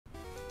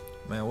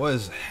Man,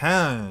 what's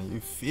happening? You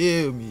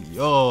feel me?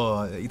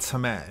 Yo, it's a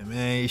man,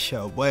 it's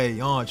your boy,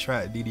 Young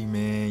Trap Diddy,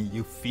 man.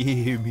 You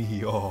feel me,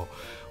 yo?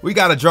 We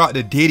gotta drop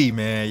the Diddy,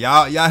 man.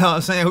 Y'all know what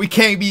I'm saying?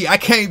 I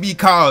can't be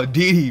called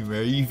Diddy,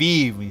 man. You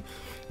feel me?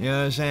 You know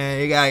what I'm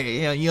saying? You got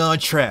Young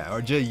Trap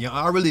or just Young.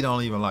 I really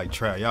don't even like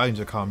Trap. Y'all can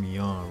just call me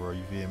Young, bro.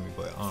 You feel me?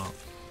 But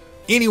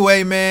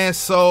anyway, man.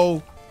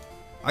 So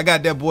I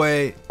got that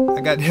boy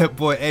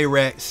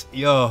A-Rax.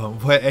 Yo,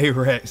 boy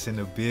A-Rax in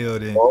the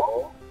building.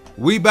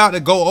 We about to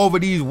go over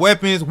these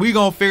weapons. We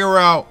gonna figure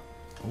out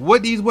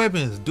what these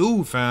weapons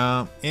do,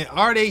 fam, and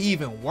are they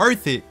even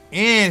worth it?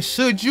 And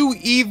should you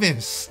even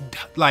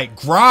like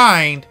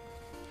grind?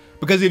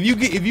 Because if you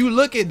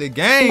look at the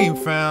game,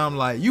 fam,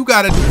 like you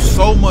gotta do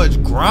so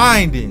much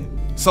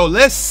grinding. So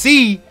let's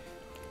see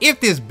if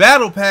this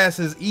battle pass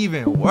is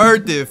even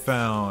worth it,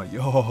 fam.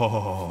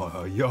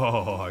 Yo,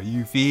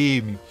 you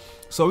feel me?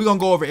 So we gonna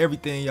go over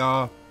everything,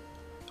 y'all.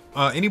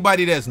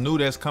 Anybody that's new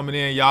that's coming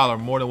in, y'all are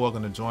more than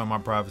welcome to join my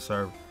private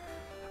server.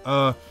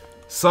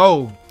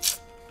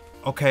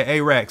 Okay,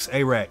 A-Rax.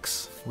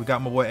 We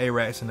got my boy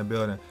A-Rax in the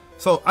building.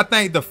 So I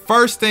think the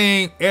first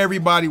thing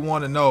everybody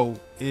want to know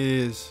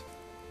is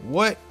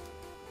what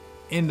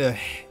in the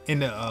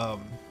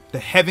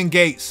heaven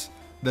gates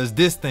does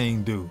this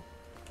thing do?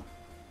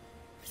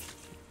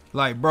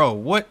 Like, bro,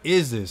 what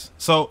is this?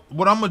 So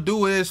what I'm gonna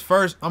do is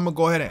first I'm gonna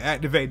go ahead and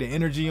activate the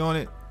energy on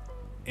it.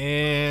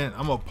 And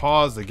I'm gonna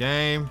pause the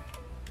game.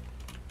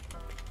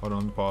 Hold on,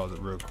 let me pause it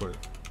real quick.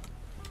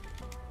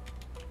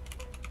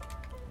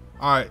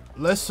 All right,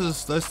 let's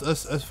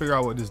figure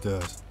out what this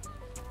does.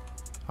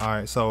 All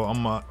right, so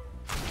I'm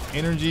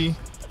energy.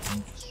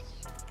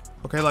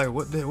 Okay, like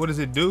what does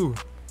it do?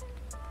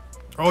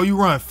 Oh, you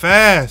run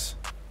fast.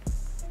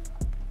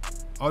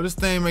 Oh, this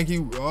thing make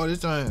you. Oh,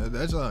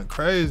 that's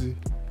crazy.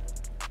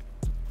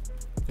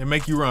 It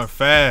make you run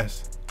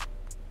fast.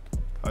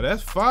 Oh,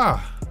 that's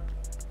fire.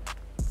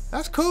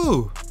 That's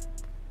cool.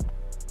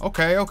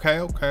 Okay.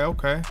 Okay,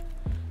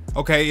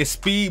 it's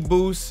speed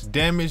boost,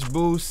 damage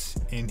boost,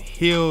 and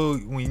heal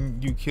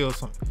when you kill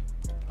something.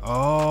 Oh,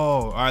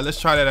 all right, let's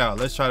try that out.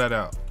 All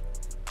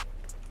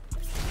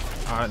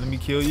right, let me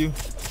kill you.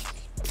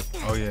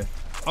 Oh yeah.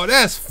 Oh,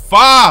 that's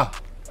fire.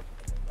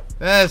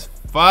 That's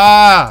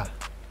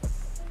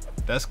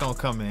gonna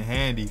come in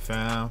handy,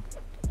 fam.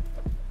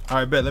 All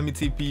right, bet. Let me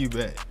TP you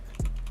back.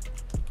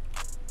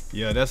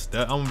 Yeah, that.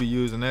 I'm gonna be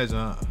using that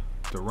jump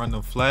to run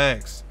them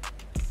flags.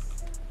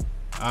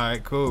 All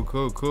right, cool.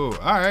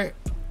 All right,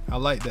 I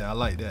like that. All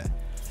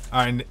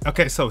right,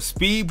 okay, so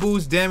speed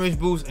boost, damage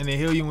boost, and then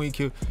heal you when you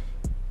kill.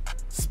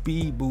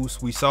 Speed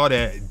boost, we saw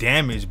that.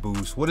 Damage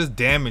boost, what is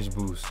damage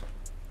boost?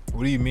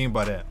 What do you mean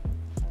by that?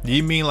 Do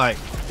you mean like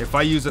if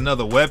I use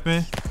another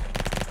weapon?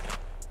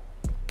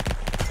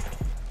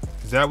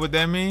 Is that what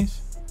that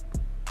means?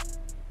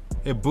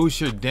 It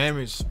boosts your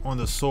damage on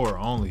the sword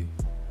only.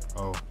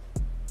 Oh,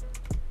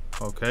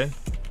 okay.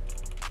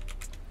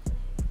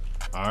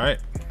 All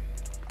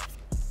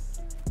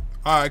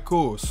right,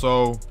 cool.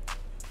 So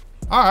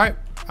all right,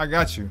 I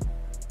got you.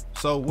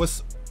 So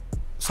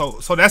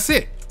so that's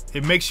it.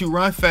 It makes you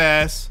run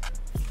fast.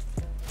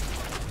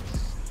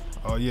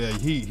 Oh yeah,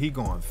 he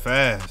going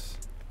fast.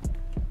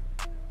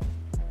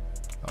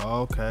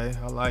 Okay,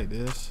 I like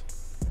this.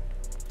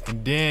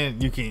 And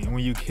then you can,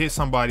 when you hit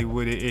somebody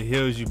with it, it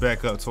heals you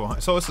back up to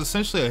 100. So it's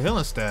essentially a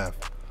healing staff.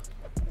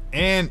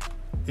 And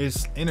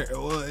it's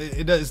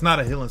not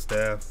a healing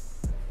staff.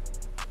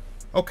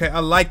 Okay, I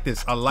like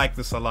this a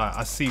lot.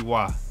 I see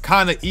why.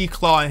 Kind of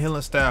E-Claw and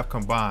healing staff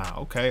combined.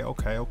 Okay, I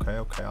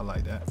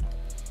like that.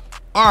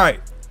 All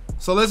right,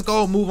 so let's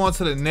go move on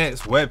to the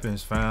next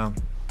weapons, fam.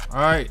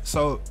 All right,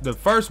 so the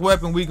first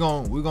weapon we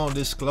gonna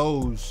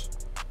disclose.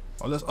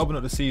 Oh, let's open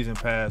up the season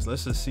pass.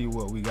 Let's just see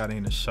what we got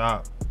in the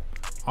shop.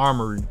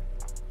 Armory.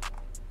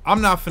 I'm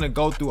not finna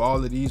go through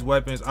all of these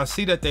weapons. I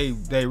see that they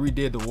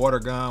redid the water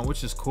gun,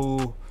 which is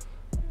cool.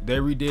 They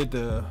did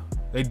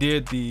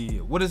the,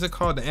 what is it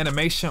called, the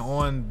animation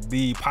on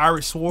the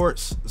pirate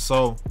swords.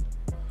 So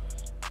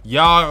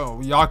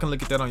y'all can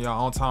look at that on your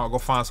own time, or go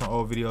find some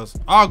old videos.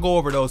 I'll go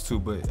over those too,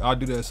 but I'll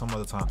do that some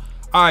other time.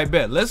 All right,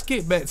 bet. Let's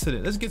get to the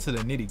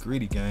nitty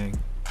gritty, gang.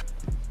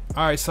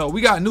 All right, so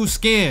we got new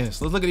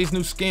skins. Let's look at these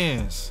new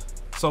skins.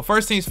 So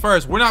first things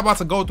first, we're not about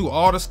to go through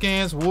all the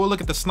skins. We'll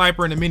look at the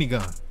sniper and the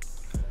minigun.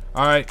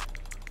 All right,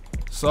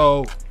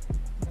 so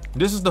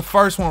this is the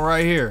first one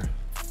right here.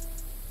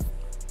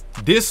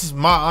 This is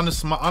my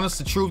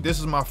honest truth. This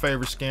is my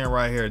favorite skin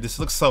right here. This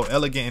looks so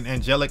elegant and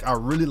angelic. I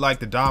really like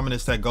the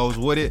dominance that goes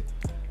with it.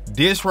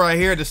 This right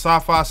here, the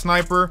sci-fi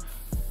sniper.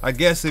 I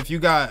guess if you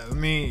got,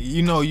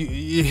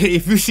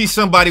 if you see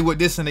somebody with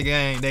this in the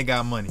game, they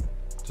got money.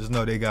 Just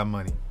know they got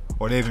money,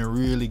 or they've been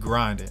really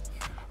grinding.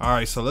 All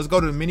right, so let's go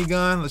to the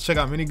minigun. Let's check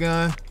out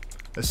minigun.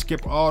 Let's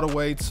skip all the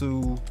way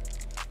to.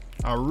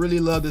 I really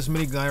love this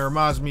minigun. It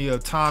reminds me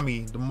of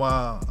Tommy,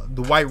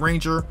 the White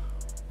Ranger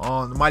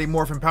on the Mighty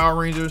Morphin Power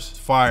Rangers.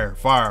 Fire.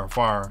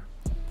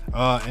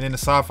 And then the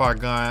sci-fi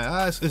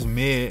gun, it's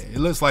mid. It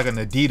looks like an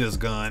Adidas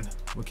gun.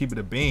 We'll keep it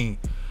a bean.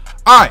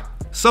 All right,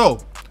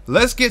 so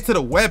let's get to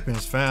the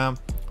weapons, fam.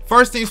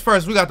 First things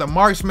first, we got the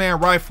marksman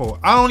rifle.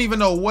 I don't even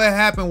know what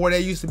happened where they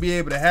used to be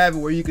able to have it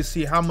where you can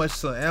see how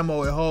much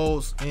ammo it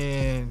holds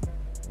and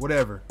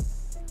whatever.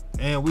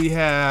 And we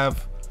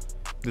have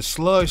the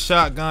slug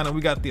shotgun and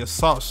we got the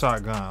assault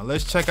shotgun.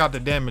 Let's check out the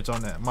damage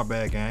on that. My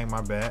bad, gang,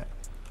 my bad.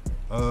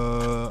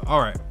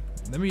 All right,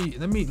 let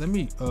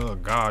me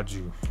guard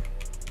you.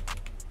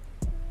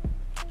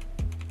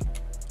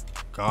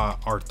 God,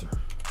 Arthur.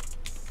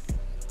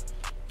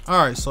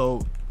 All right,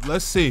 so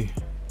let's see.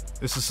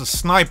 This is a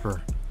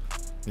sniper.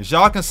 As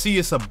y'all can see,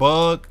 it's a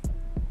bug.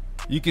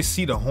 You can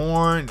see the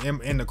horn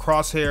in the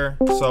crosshair.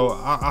 So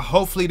I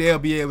hopefully they'll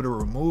be able to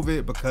remove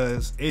it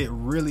because it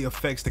really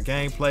affects the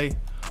gameplay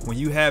when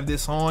you have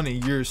this on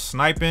and you're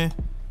sniping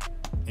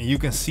and you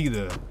can see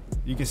the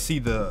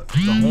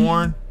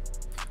horn.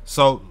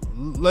 So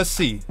let's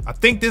see. I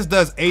think this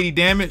does 80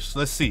 damage.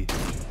 Let's see.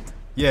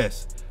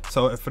 Yes.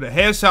 So for the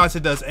headshots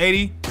it does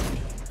 80.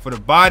 For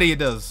the body it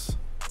does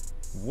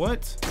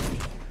what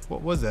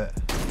was that?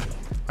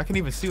 I can't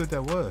even see what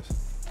that was.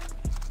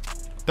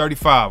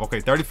 35.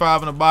 Okay,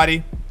 35 in the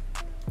body,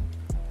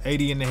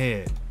 80 in the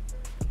head.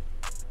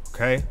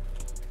 Okay,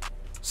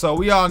 so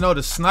we all know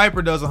the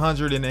sniper does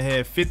 100 in the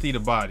head, 50 the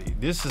body.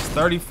 This is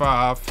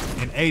 35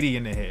 and 80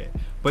 in the head,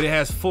 but it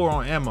has 4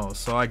 on ammo,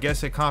 so I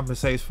guess it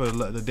compensates for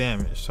the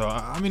damage. So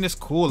I mean, it's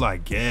cool, I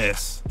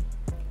guess.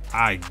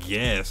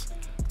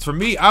 For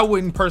me, I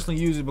wouldn't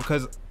personally use it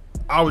because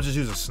I would just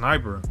use a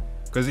sniper.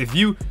 Because if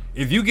you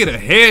get a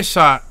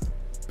headshot,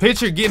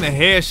 picture getting a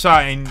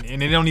headshot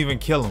and they don't even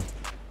kill him.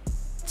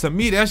 To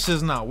me, that's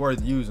just not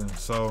worth using.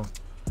 So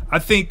I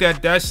think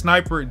that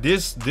sniper,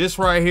 this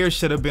right here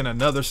should have been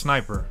another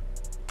sniper.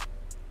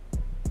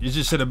 It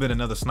just should have been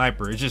another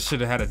sniper. It just should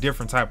have had a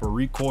different type of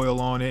recoil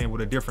on it and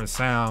with a different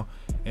sound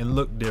and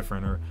look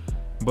different.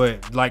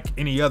 But like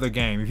any other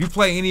game, if you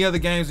play any other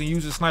games and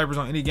use the snipers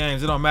on any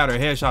games, it don't matter. A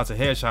headshot's a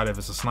headshot if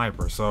it's a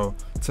sniper. So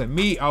to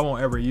me, I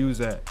won't ever use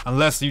that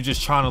unless you're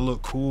just trying to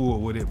look cool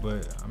with it.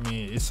 But I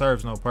mean, it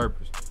serves no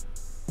purpose.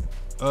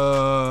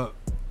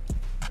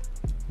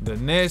 The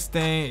next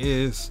thing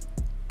is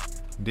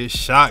this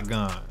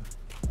shotgun.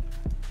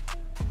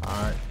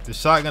 All right, the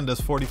shotgun does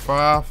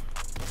 45,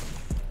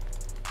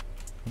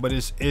 but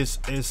it's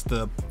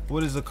the,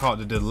 what is it called?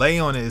 The delay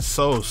on it is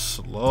so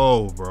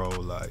slow, bro.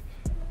 Like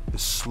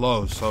it's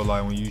slow. So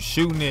like when you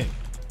shooting it,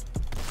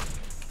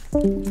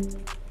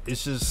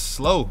 it's just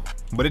slow.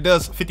 But it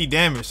does 50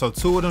 damage. So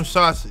 2 of them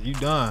shots, you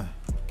done.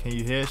 Can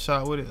you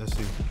headshot with it? Let's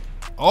see.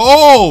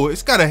 Oh,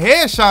 it's got a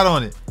headshot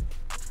on it.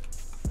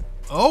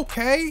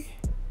 Okay.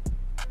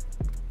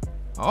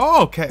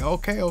 Oh, okay.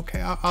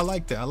 I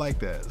like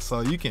that.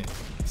 So you can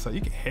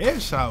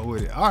headshot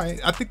with it. All right,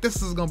 I think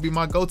this is gonna be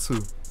my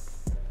go-to.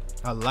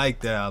 I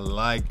like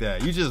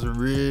that. You just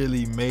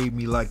really made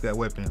me like that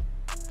weapon.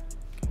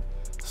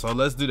 So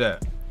let's do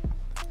that.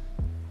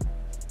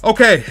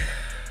 Okay,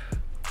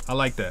 I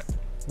like that.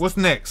 What's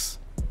next?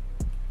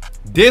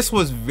 This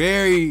weapon,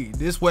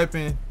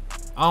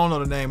 I don't know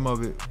the name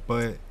of it,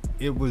 but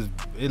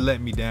it let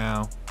me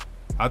down.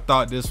 I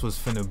thought this was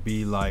finna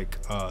be like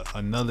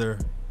another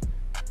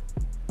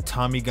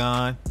Tommy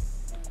gun.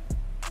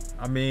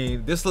 I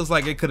mean, this looks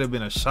like it could have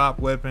been a shop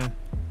weapon,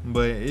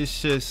 but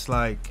it's just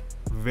like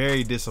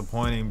very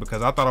disappointing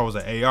because I thought it was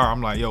an AR.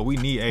 I'm like, yo, we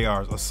need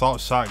ARs. Assault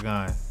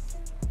shotgun.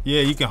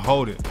 Yeah, you can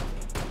hold it.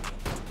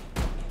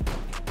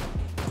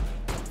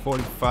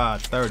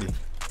 45, 30.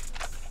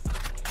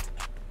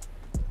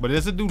 But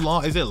does it do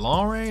long? Is it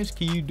long range?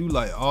 Can you do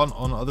like on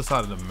the other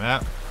side of the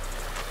map?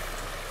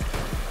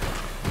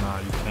 Nah,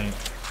 you can't.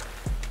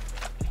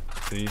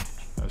 See,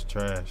 that's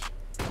trash.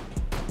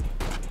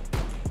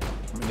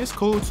 I mean, it's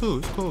cool too.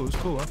 It's cool.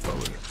 I fuck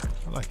with it.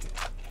 I like it.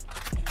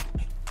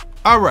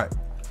 All right.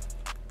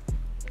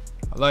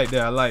 I like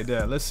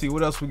that. Let's see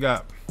what else we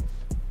got.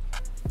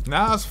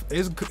 Now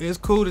it's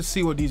cool to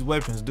see what these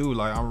weapons do.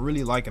 Like, I'm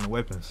really liking the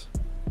weapons.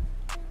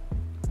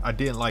 I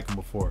didn't like them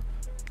before.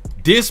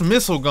 This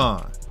missile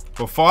gun.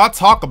 Before I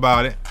talk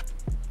about it,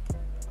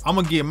 I'm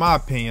gonna give my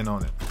opinion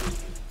on it.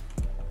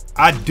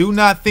 I do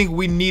not think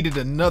we needed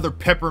another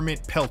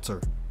peppermint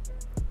pelter.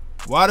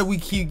 Why do we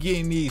keep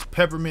getting these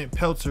peppermint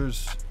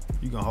pelters?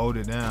 You can hold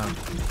it down.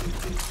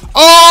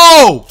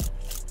 Oh,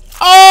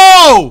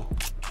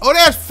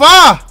 that's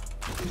fire.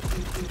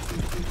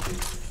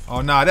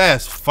 Oh, nah,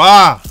 that's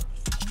fire.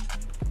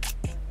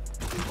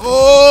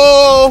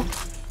 Oh,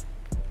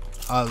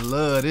 I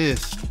love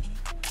this.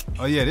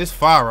 Oh yeah, this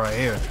fire right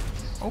here.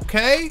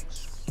 Okay.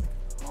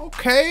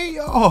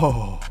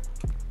 Oh,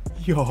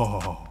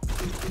 yo.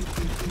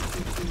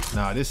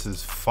 Nah, this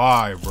is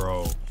fire,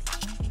 bro.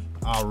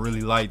 I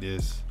really like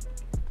this.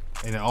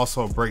 And it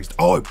also breaks.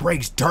 Oh, it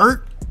breaks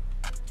dirt?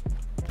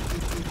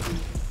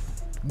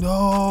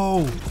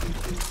 No.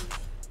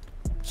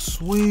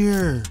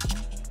 Swear.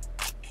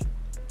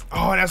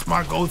 Oh, that's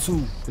my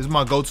go-to. This is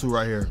my go-to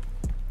right here.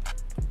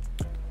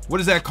 What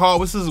is that called?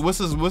 What's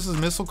this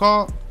missile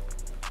called?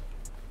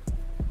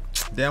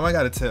 Damn, I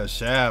gotta tell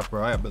Shaft,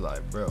 bro. I gotta be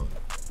like, bro,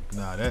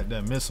 nah,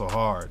 that missile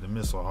hard. The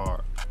missile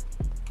hard.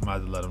 I might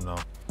have to let him know.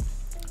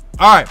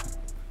 All right.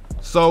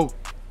 So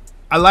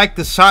I like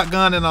the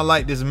shotgun and I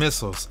like these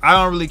missiles. I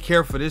don't really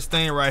care for this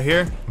thing right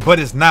here, but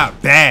it's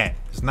not bad.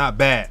 It's not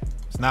bad.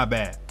 It's not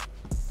bad.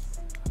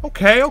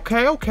 Okay,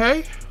 okay,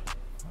 okay.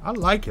 I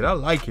like it. I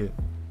like it.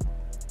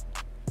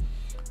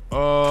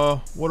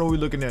 What are we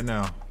looking at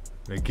now?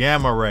 The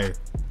gamma ray.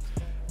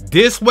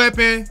 This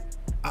weapon,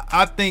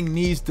 I think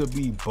needs to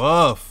be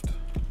buffed.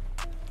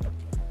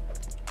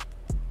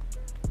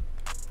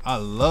 I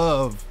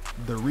love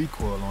the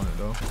recoil on it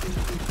though.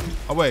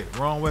 Oh wait,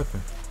 wrong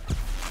weapon.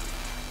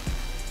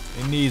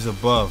 It needs a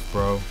buff,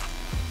 bro.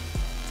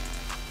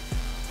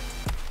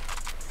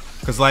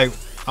 Cause like,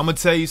 I'm gonna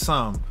tell you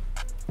something.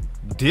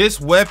 This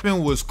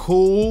weapon was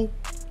cool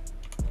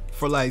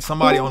for like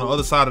somebody on the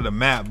other side of the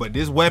map, but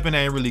this weapon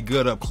ain't really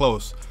good up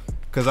close.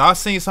 Cause I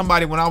seen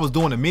somebody when I was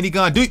doing the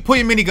minigun. Put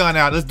your minigun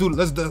out. Let's do it.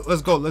 Let's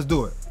go. Let's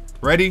do it.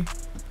 Ready?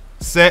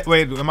 Set.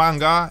 Wait. Am I on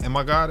God? Am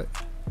I got it?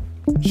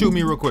 Shoot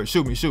me real quick.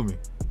 Shoot me. Shoot me.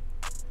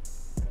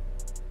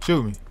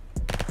 Shoot me.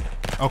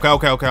 Okay.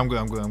 Okay. Okay. I'm good.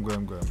 I'm good. I'm good.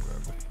 I'm good. I'm good.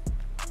 I'm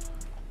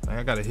good.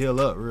 I gotta heal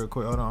up real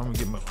quick. Hold on. I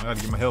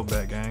gotta get my health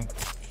back, gang.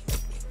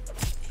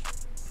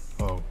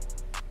 Oh.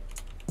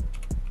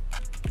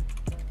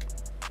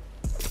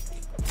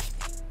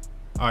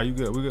 All right. You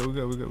good? We good. We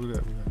good. We good. We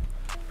good. We good.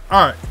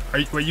 All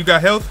right, wait, you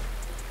got health?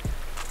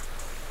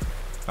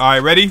 All right,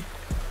 ready,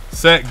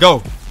 set,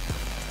 go.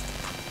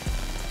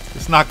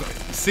 It's not,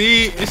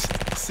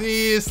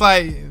 it's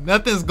like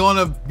nothing's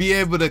gonna be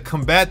able to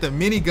combat the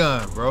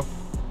minigun, bro.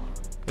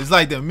 It's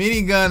like the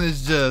minigun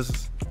is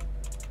just,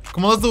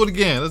 come on, let's do it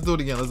again. Let's do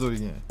it again. Let's do it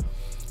again.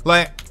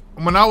 Like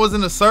when I was in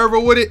the server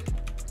with it,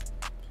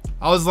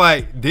 I was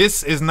like,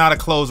 this is not a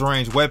close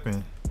range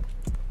weapon.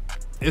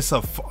 It's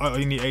a,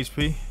 you need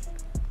HP.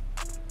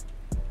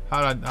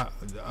 How do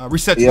I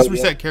reset? Let's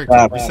reset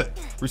character.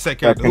 Reset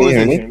character. Who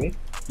is this?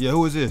 Yeah,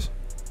 who is this?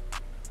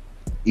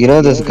 You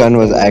know this gun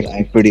was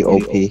actually pretty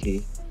OP.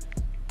 It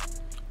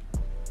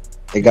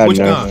got Which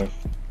nerfed. gun?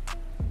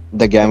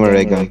 The gamma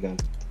ray gun.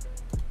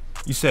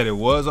 You said it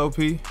was OP?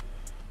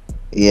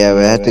 Yeah,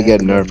 we had to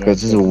get nerfed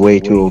because this is way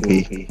too OP.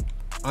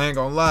 I ain't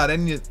gonna lie, they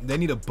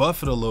need to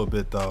buff it a little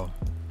bit though.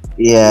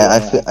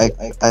 Yeah,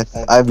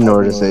 I've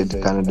noticed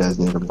it kind of does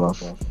need a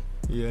buff.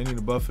 Yeah, they need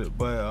to buff it,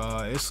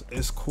 but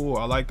it's cool.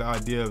 I like the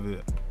idea of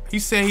it. He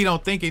said he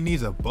don't think it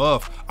needs a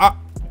buff.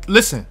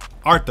 Listen,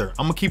 Arthur,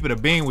 I'm gonna keep it a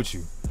bean with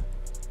you.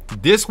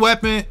 This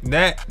weapon,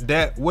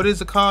 that what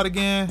is it called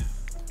again?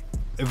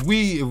 If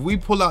we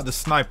pull out the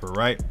sniper,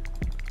 right?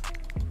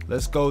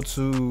 Let's go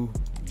to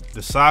the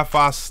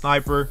sci-fi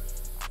sniper.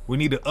 We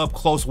need an up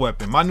close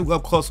weapon. My new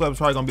up close weapon is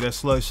probably gonna be that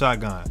slug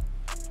shotgun.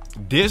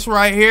 This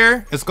right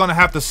here is gonna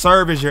have to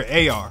serve as your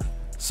AR.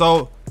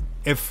 So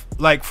if,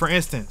 like, for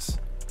instance,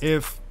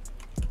 if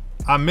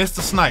I missed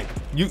a snipe,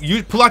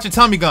 you pull out your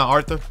Tommy gun,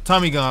 Arthur.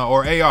 Tommy gun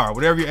or AR,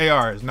 whatever your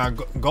AR is. Now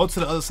go to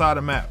the other side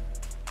of the map.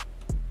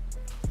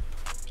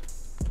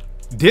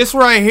 This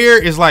right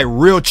here is like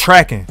real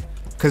tracking.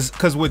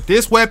 Cause with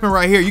this weapon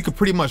right here, you could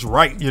pretty much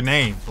write your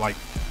name. Like,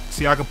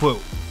 see, I could put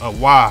a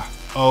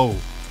Y-O-U-N-G.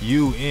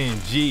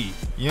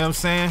 You know what I'm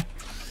saying?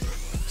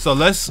 So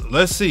let's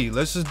see.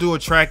 Let's just do a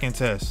tracking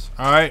test.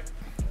 All right.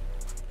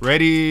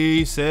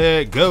 Ready,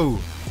 set, go.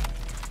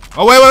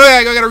 Oh, wait.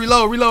 I gotta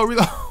reload.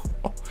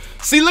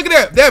 See, look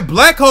at that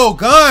black hole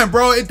gun,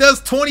 bro. It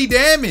does 20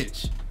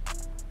 damage.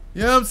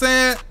 You know what I'm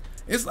saying?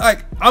 It's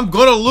like, I'm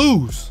gonna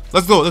lose.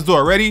 Let's do it.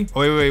 Ready? Oh,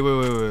 wait.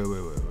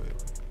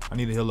 I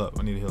need to heal up.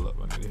 Oh,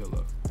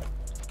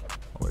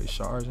 wait,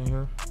 shards in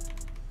here.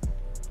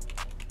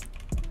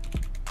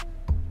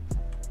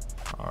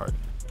 All right,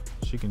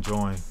 she can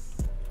join.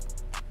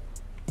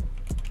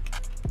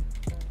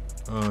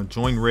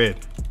 Join red.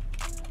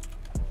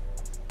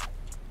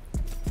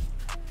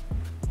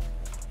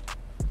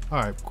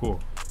 All right, cool.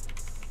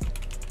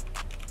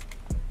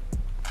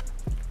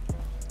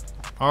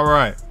 All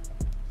right.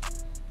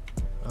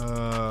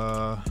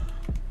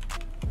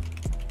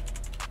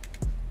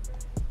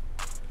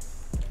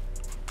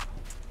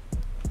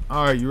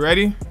 All right, you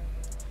ready?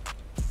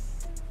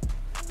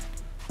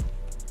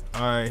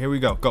 All right, here we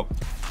go. Go.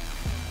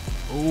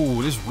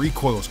 Oh, this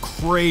recoil is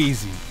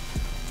crazy.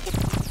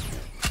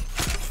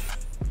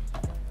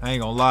 I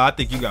ain't gonna lie. I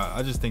think you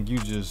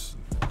just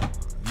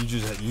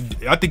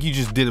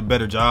did a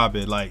better job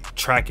at like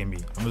tracking me.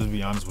 I'm just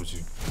be honest with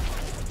you.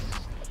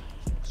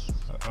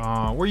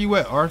 Where you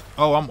at, Arth?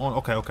 Oh, I'm on.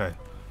 Okay.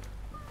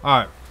 All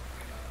right,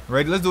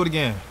 ready? Let's do it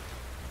again.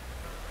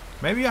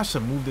 Maybe I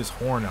should move this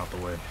horn out the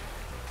way.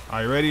 All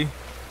right, ready?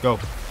 Go.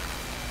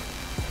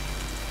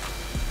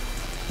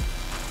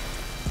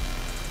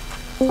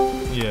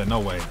 Yeah, no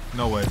way.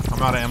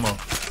 I'm out of ammo.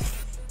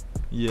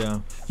 Yeah.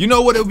 You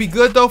know what it would be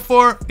good though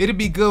for? It'd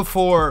be good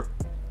for,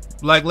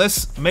 like,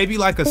 maybe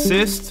like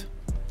assist.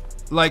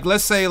 Like,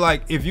 let's say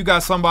like if you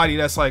got somebody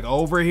that's like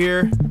over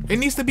here, it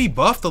needs to be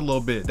buffed a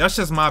little bit. That's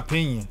just my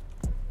opinion.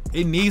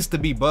 It needs to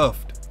be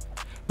buffed.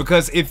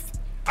 Because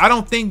I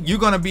don't think you're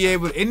gonna be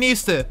able, it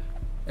needs to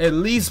at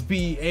least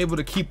be able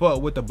to keep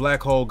up with the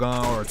black hole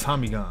gun or a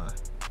Tommy gun.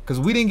 Cause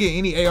we didn't get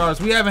any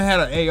ARs. We haven't had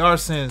an AR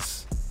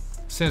since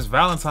since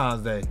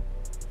Valentine's Day.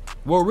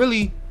 Well,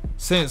 really,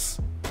 since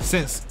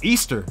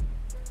Easter,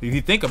 if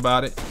you think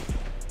about it.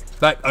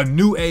 Like a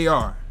new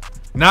AR.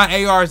 Not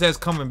ARs that's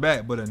coming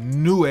back, but a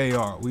new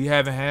AR. We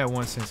haven't had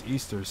one since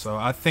Easter. So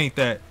I think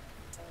the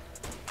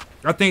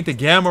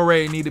gamma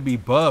ray need to be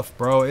buffed,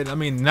 bro. I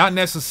mean, not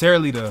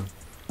necessarily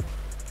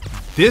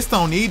this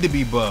don't need to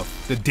be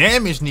buffed. The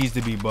damage needs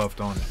to be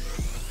buffed on it.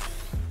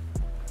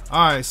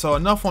 Alright, so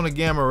enough on the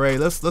gamma ray.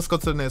 Let's go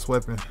to the next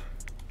weapon.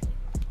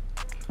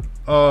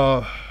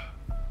 What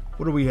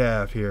do we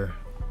have here?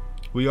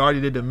 We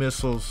already did the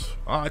missiles.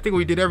 I think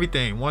we did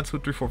everything. 1, 2,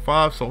 3, 4,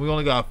 5. So we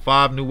only got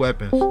 5 new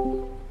weapons.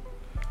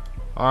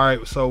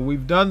 Alright, so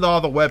we've done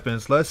all the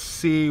weapons. Let's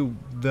see.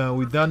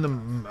 We've done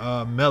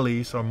the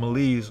melees or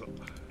melees.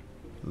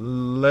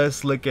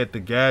 Let's look at the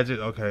gadget.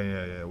 Okay,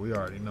 yeah. We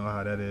already know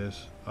how that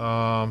is.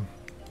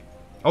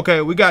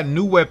 Okay, we got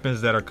new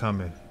weapons that are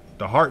coming.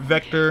 The heart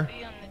vector.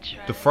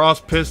 The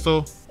frost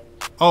pistol.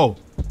 Oh,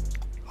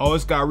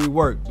 it's got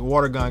reworked. The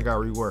water gun got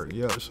reworked.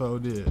 Yeah, so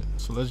it did.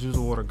 So let's use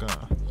the water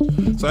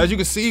gun. So as you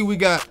can see, we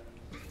got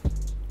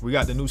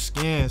the new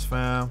skins,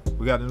 fam.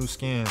 We got the new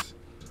skins.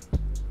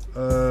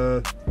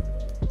 What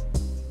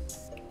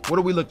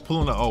are we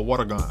pulling the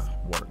water gun?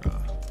 Water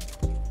gun.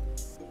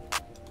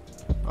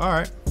 All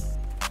right.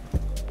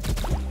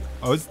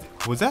 Oh,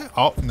 was that?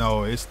 Oh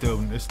no, it's still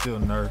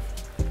nerfed.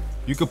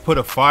 You could put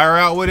a fire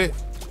out with it.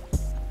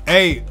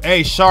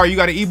 Hey, Shar, you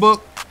got an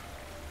ebook?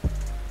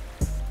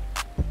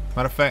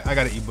 Matter of fact, I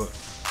got an ebook.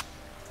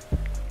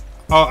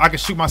 Oh, I can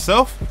shoot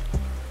myself?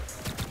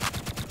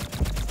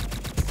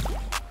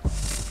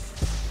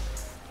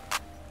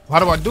 How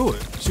do I do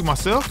it? Shoot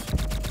myself?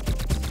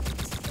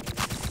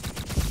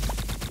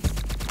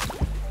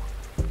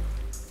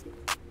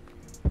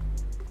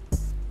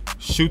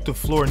 Shoot the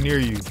floor near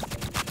you.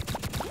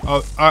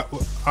 Oh, all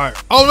right.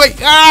 Oh, wait.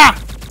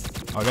 Ah!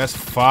 Oh, that's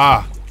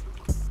fire.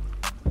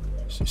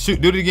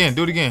 Shoot, do it again.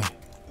 Do it again.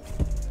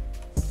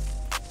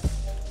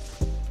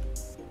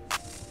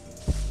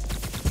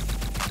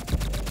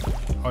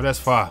 Oh, that's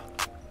fire.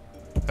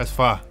 That's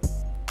fire.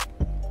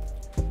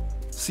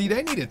 See,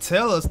 they need to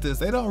tell us this.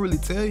 They don't really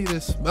tell you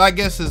this. But I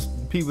guess it's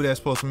people that's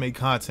supposed to make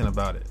content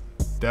about it.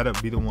 That'll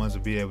be the ones to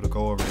be able to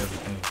go over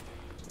everything.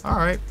 All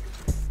right.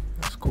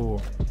 That's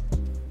cool.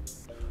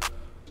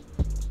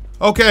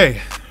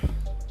 Okay.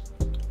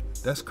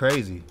 That's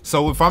crazy.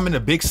 So if I'm in a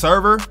big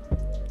server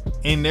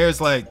and there's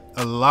like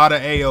a lot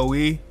of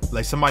AoE,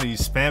 like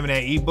somebody's spamming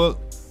that ebook,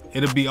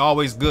 it'll be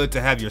always good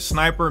to have your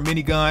sniper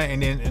minigun,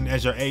 and then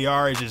as your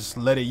AR, just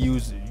let it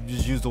use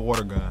the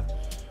water gun,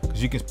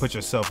 because you can put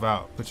yourself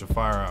out, put your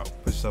fire out,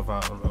 put yourself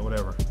out, or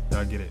whatever.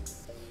 Y'all get it?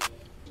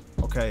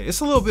 Okay, it's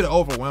a little bit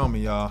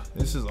overwhelming, y'all.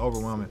 This is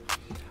overwhelming.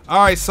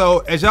 All right, so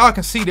as y'all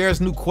can see, there's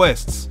new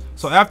quests.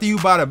 So after you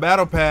buy the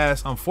battle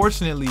pass,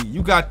 unfortunately,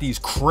 you got these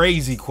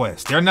crazy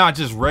quests. They're not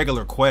just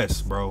regular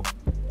quests, bro.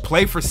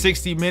 Play for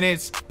 60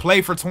 minutes,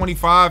 play for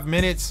 25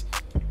 minutes.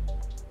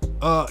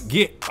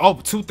 Get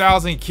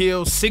 2,000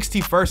 kills,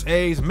 60 first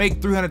aids,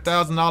 make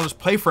 $300,000,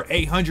 play for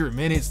 800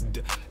 minutes,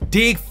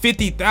 dig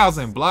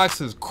 50,000 blocks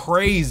is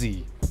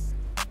crazy.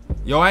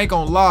 Yo, I ain't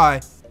gonna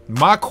lie,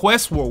 my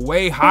quests were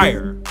way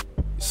higher.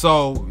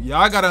 So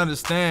y'all gotta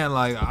understand,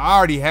 like, I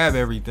already have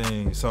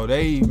everything, so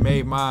they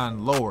made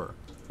mine lower.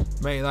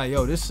 Man, like,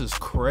 yo, this is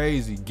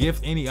crazy.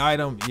 Gift any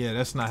item, yeah,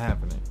 that's not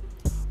happening.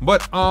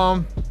 But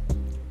all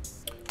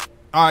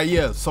right,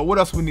 yeah. So what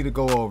else we need to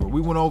go over?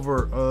 We went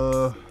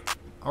over.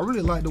 I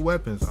really like the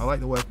weapons. I like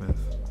the weapons.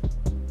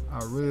 I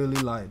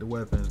really like the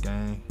weapons,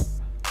 gang.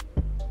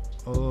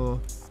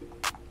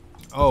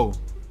 Oh,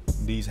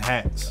 these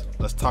hats.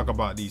 Let's talk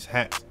about these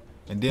hats,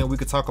 and then we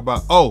could talk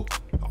about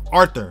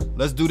Arthur.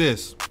 Let's do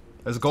this.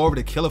 Let's go over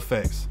the kill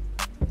effects.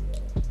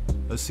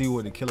 Let's see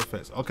what the kill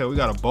effects. Okay, we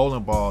got a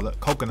bowling ball.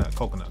 Coconut.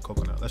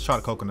 Let's try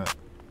the coconut.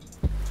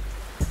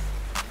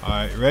 All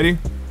right, ready?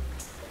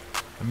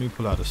 Let me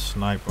pull out the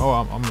sniper. Oh,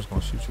 I'm just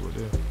gonna shoot you with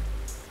this.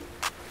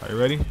 Are you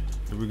ready?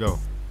 Here we go.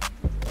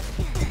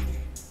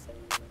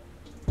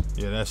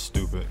 Yeah, that's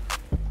stupid.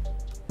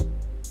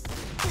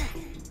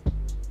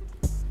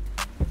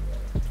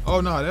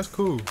 Oh no, that's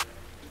cool.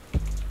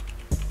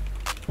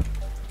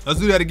 Let's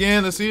do that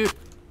again. Let's see it.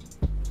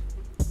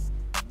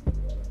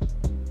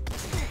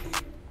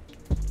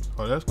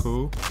 Oh, that's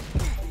cool.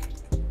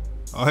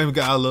 Oh, I even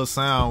got a little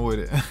sound with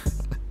it.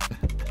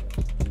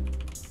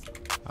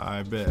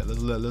 I bet. Let's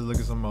look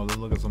at some more. Let's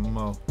look at some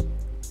more.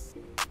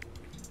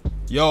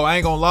 Yo, I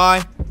ain't gonna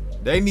lie.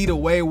 They need a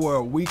way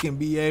where we can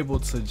be able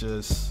to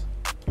just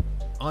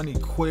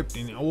unequip,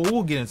 and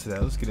we'll get into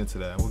that. Let's get into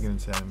that. We'll get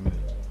into that in a minute.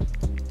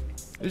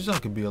 This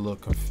junk can be a little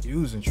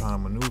confusing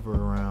trying to maneuver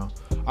around.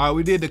 All right,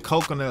 we did the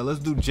coconut. Let's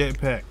do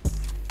jetpack.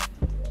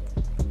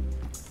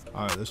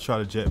 All right, let's try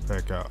the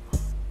jetpack out.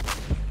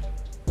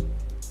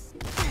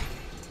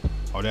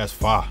 Oh, that's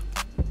fire.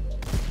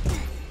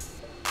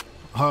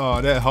 Oh,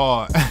 that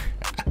hard.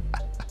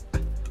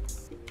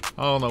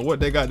 I don't know what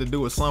they got to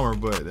do with summer,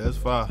 but that's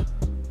fire.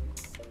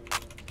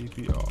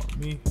 PPR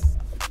me.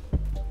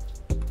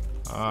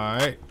 All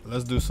right,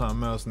 let's do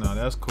something else now.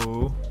 That's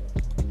cool.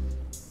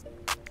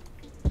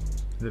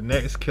 The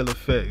next kill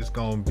effect is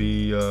gonna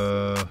be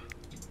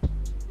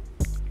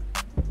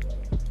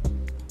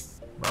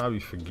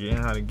probably forgetting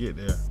how to get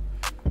there.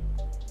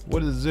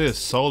 What is this?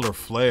 Solar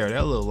flare.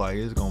 That look like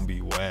it's gonna be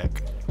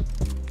whack.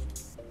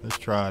 Let's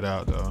try it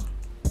out though.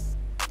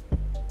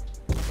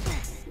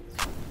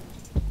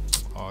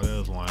 Oh,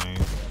 that's lame.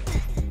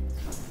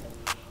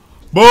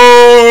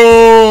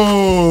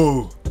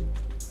 Boo!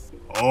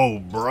 Oh,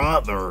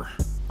 brother.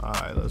 All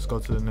right, let's go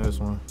to the next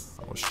one.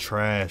 That was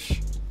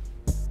trash.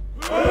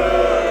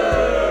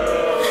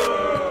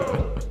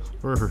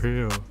 For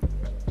real.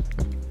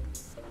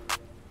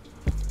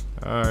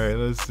 All right,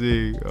 let's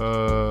see.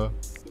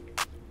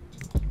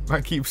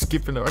 I keep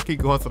skipping. I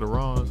keep going to the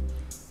wrongs.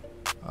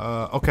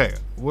 Okay,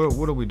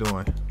 what are we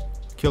doing?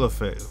 Kill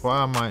effect.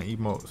 Why am I in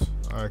emotes?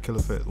 All right, kill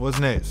effect. What's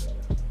next?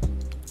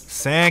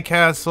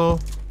 Sandcastle.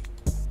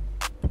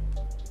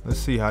 Let's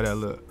see how that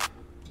look.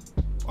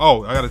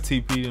 Oh, I got a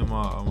TP in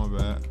my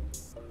bad.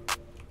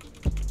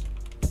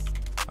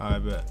 All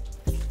right, bet.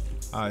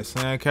 All right,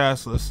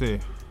 sandcastle. Let's see.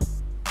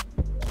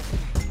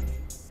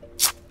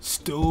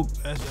 Stupid.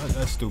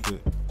 That's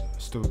stupid.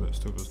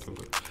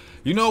 Stupid.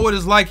 You know what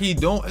it's like he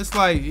doing? It's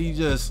like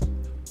it's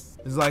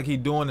like he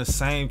doing the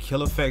same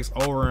kill effects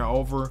over and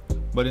over,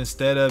 but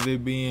instead of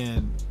it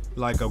being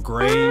like a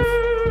grave,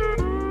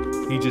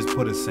 he just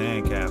put a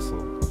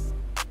sandcastle.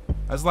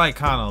 That's like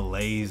kind of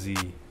lazy.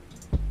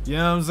 You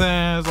know what I'm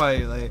saying? It's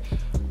like,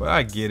 but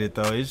I get it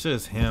though. It's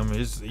just him.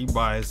 He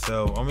by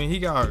himself. I mean, he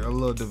got a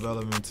little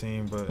development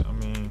team, but I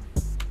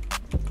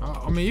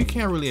mean, you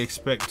can't really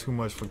expect too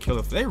much for kill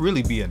effects. They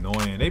really be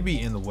annoying. They be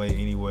in the way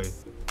anyway.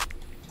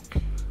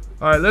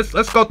 All right, let's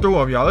go through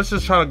them, y'all. Let's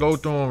just try to go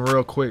through them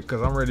real quick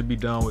because I'm ready to be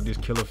done with these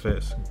kill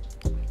effects.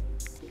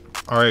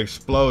 All right,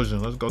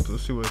 explosion. Let's go through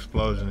see what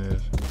explosion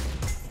is.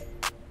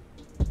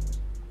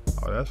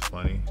 Oh, that's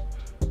funny.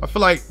 I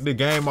feel like the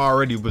game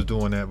already was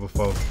doing that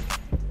before.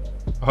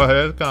 Oh,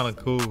 that's kind of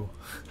cool.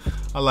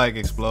 I like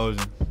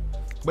explosion,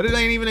 but it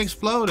ain't even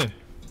exploding.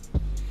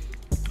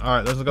 All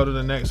right, let's go to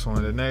the next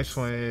one. The next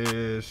one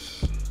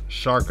is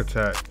shark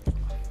attack.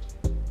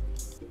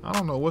 I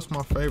don't know what's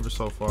my favorite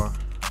so far.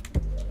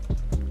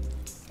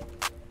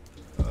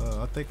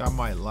 I think I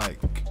might like.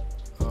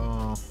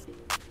 I'm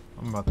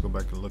about to go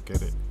back and look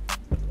at it.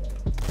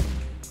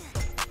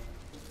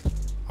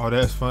 Oh,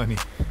 that's funny.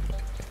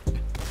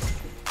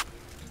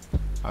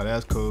 Oh,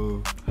 that's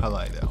cool. I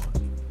like that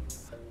one.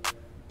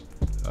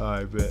 All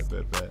right, bet.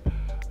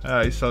 All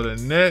right, so the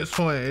next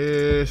one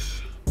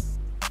is.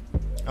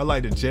 I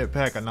like the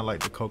jetpack and I like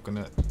the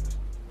coconut.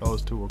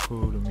 Those two are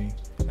cool to me.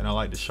 And I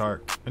like the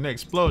shark and the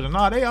explosion.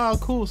 Nah, they all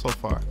cool so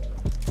far.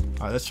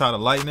 All right, let's try the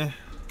lightning.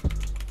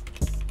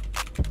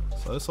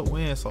 So it's a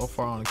win so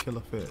far on the kill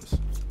effects.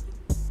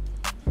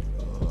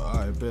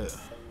 Alright, bet.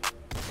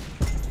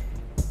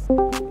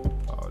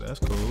 Oh, that's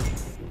cool.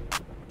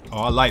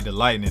 Oh, I like the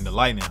lightning. The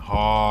lightning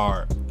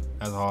hard.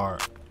 That's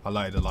hard. I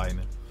like the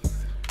lightning.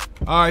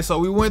 Alright, so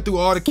we went through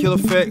all the kill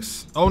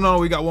effects. Oh no,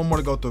 we got one more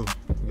to go through.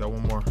 We got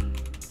one more.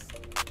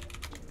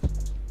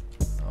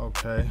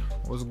 Okay.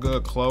 What's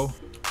good, Chloe?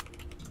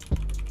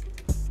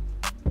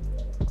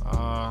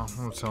 I'm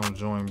gonna tell him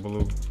join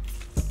blue.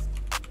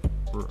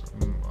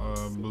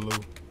 Blue.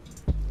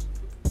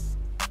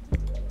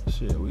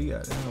 Shit, we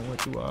got down,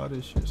 went through all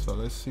this shit. So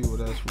let's see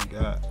what else we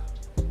got.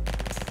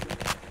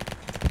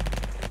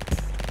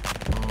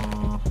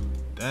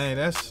 Dang,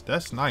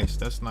 that's nice.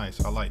 That's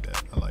nice. I like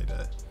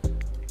that.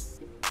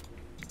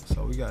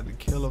 So we got the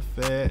kill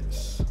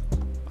effects.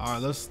 All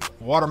right, let's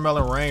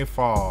watermelon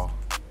rainfall.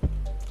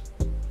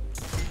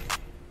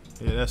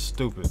 Yeah, that's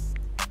stupid.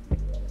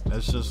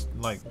 That's just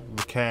like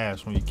the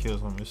cash when you kill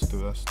something. It's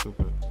stupid. That's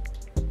stupid.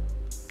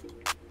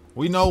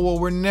 We know what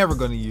we're never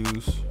gonna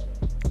use.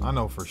 I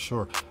know for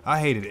sure. I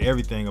hated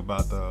everything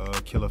about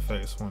the kill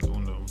effects on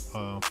the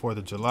 4th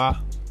of July.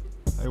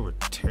 They were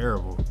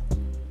terrible.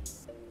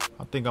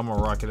 I think I'm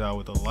gonna rock it out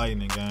with the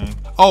lightning gang.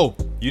 Oh,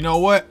 you know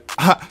what?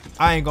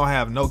 I ain't gonna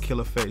have no kill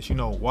effects. You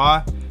know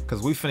why?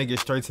 Because we finna get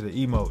straight to the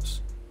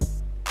emotes.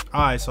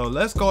 All right, so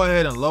let's go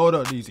ahead and load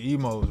up these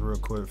emotes real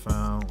quick,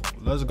 fam.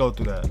 Let's go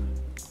through that.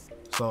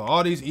 So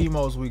all these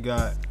emotes we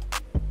got.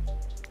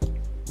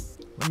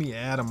 Let me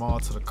add them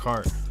all to the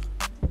cart.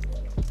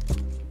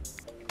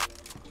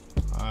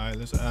 Alright,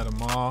 let's add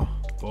them all.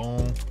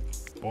 Boom,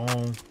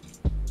 boom,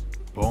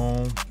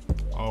 boom.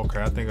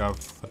 Okay, I think I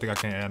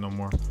can't add no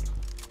more.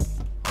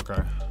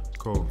 Okay,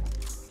 cool.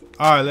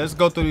 Alright, let's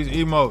go through these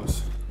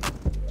emotes.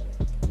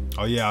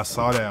 Oh yeah, I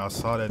saw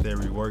that they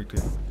reworked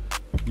it.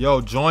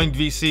 Yo, join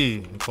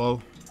VC, Chloe.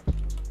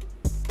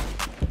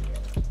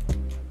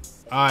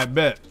 Alright,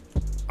 bet.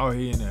 Oh,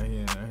 he in there.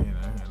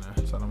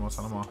 Send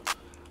him on.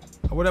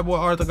 Where that boy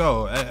Arthur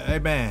go?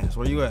 A-Bands,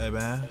 where you at,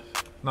 A-Bands?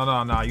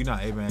 No, you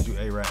not A-Bands, you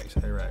A-Rax.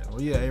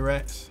 Where you at,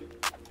 A-Rax?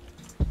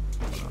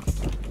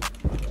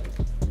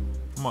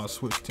 I'm gonna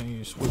switch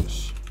team,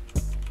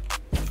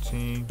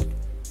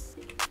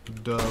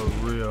 the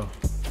real.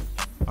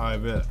 I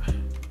bet.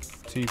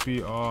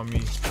 TP all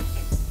me.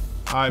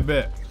 I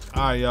bet.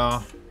 Alright,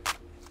 y'all.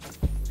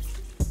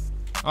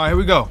 Alright, here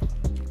we go.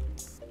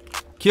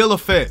 Kill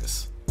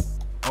effects.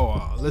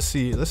 Oh, let's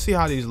see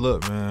how these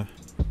look, man.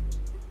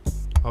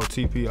 Oh,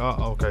 TP.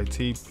 Okay,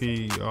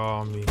 TP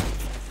me.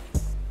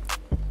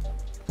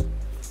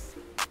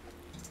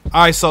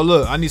 All right, so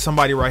look, I need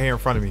somebody right here in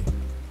front of me.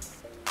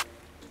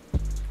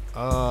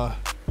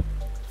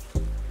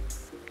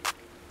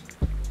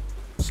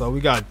 So we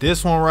got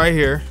this one right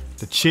here,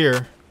 the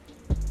chair.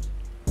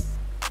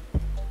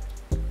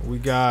 We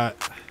got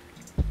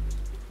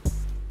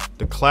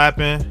the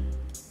clapping.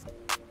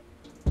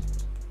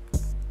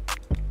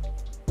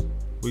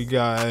 We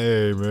got,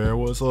 hey man,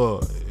 what's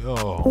up? Yo,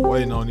 I'm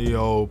waiting on the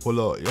old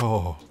pull up.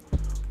 Yo,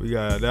 we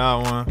got that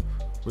one.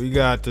 We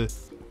got the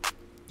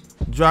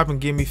drop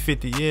and give me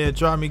 50. Yeah,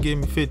 drop me, give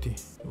me 50.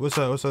 What's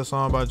that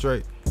song by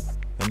Drake?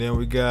 And then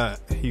we got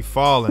he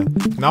falling.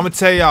 Now I'm gonna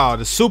tell y'all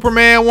the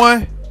Superman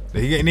one.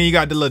 And then you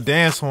got the little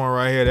dance one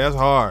right here. That's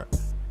hard.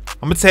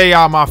 I'm gonna tell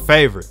y'all my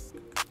favorite.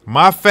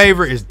 My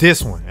favorite is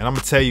this one, and I'm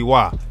gonna tell you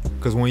why.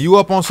 Cause when you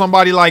up on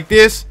somebody like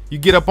this, you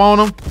get up on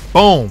them,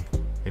 boom,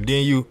 and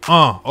then you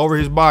over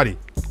his body.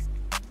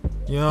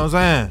 You know what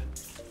I'm saying?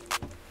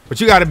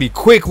 But you gotta be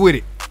quick with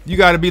it. You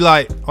gotta be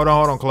like, hold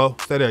on, Chloe,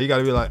 stay there. You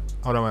gotta be like,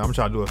 hold on, wait, I'm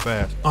trying to do it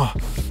fast.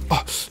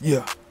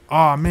 Yeah. Oh,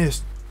 I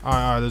missed. All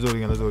right, let's do it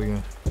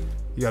again.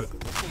 You gotta,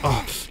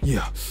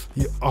 yeah.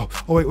 Oh,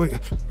 wait.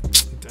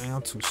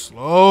 Damn, too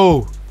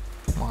slow.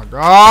 Oh my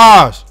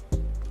gosh.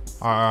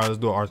 All right, let's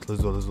do it.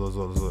 Let's do it.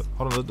 Hold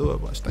on, let's do it.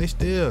 Boy. Stay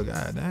still.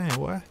 God damn,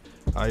 boy.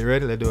 Are you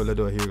ready? Let's do it.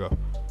 Here we go.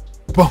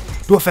 Boom.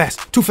 Do it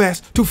fast. Too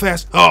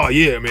fast. Oh,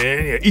 yeah,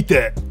 man. Yeah, eat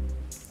that.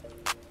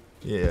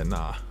 Yeah,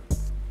 nah.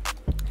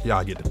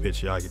 Y'all get the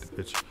picture. All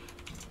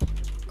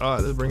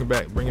right, let's bring it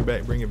back.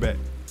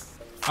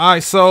 All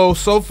right, so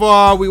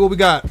far, what we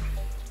got?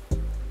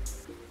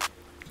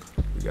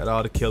 We got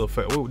all the kill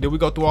effect. Did we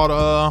go through all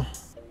the,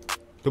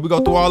 Did we go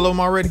through all of them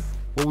already?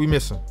 What we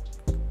missing?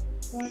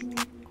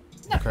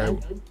 Okay,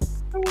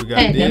 we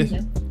got this.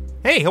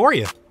 Hey, how are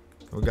you?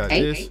 We got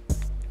this.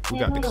 We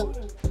got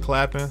the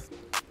clapping.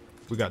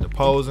 We got the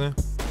posing.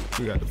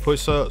 We got the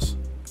push-ups.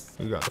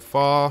 We got the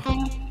fall.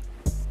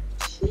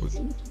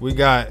 We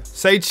got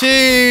say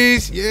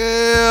cheese.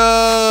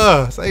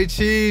 Yeah, say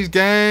cheese,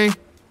 gang.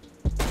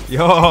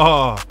 Yo.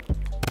 All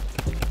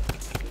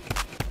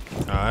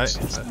right,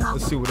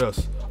 let's see what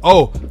else.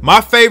 Oh,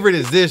 my favorite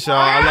is this, y'all.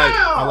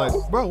 I like,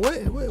 bro. What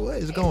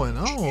is going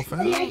on,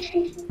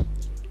 fam?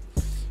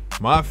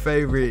 My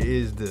favorite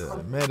is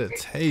the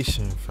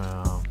meditation,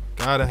 fam.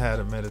 Gotta have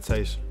a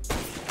meditation.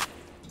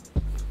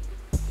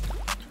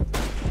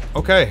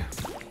 Okay.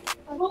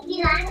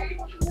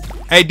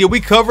 Hey, did we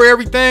cover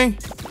everything?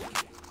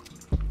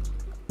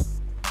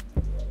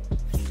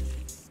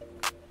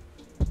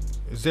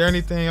 Is there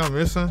anything I'm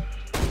missing?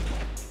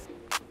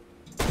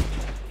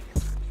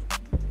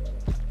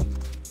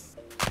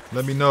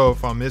 Let me know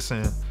if I'm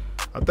missing.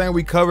 I think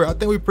we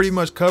pretty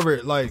much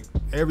covered like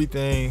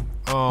everything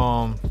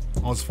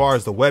as far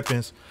as the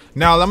weapons.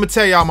 Now let me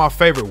tell y'all my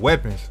favorite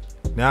weapons.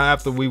 Now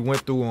after we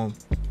went through them,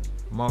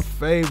 my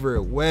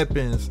favorite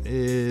weapons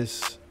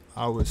is,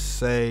 I would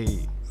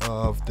say,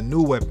 of the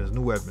new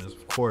weapons,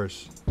 of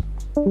course.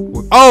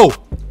 Oh,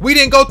 we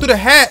didn't go through the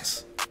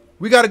hats.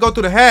 We got to go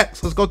through the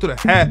hats. Let's go through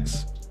the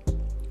hats.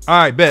 All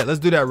right, bet. Let's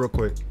do that real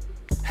quick.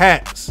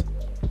 Hats.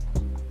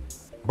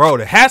 Bro,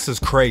 the hats is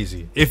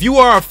crazy. If you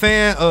are a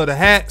fan of the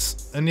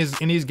hats in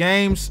these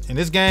games, in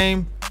this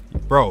game,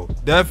 bro,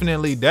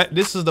 definitely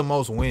this is the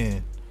most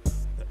win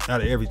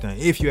out of everything,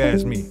 if you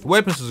ask me. The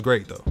weapons is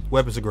great though.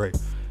 Weapons are great.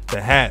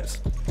 The hats,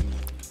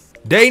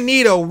 they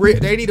need a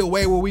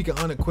way where we can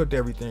unequip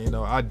everything. You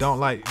know, I don't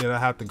like that I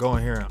have to go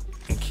in here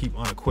and keep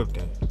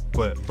unequipping.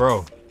 But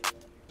bro,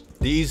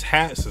 these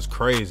hats is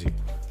crazy.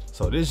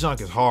 So this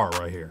junk is hard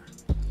right here.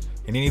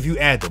 And then if you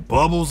add the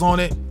bubbles on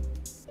it,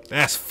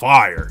 that's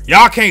fire.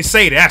 Y'all can't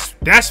say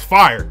that's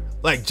fire.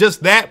 Like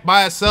just that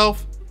by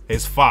itself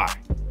is fire.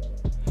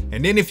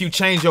 And then if you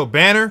change your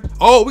banner,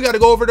 oh, we got to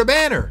go over the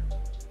banner.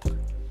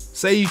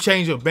 Say you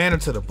change your banner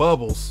to the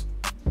bubbles,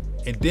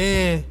 and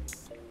then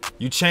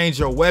you change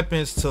your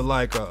weapons to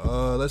like a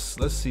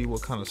let's see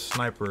what kind of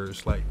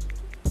snipers, like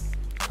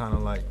kind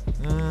of like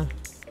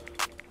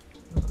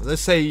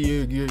let's say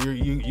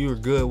you're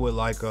good with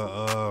like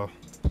a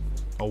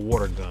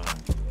water gun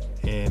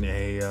and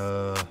a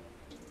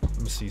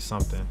let me see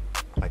something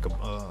like a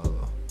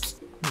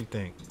let me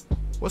think.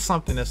 What's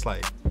something that's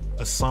like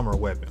a summer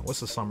weapon?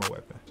 What's a summer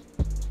weapon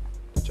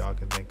that y'all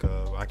can think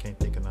of? I can't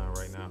think of none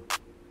right now.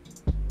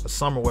 A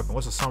summer weapon.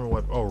 What's a summer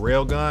weapon? Oh,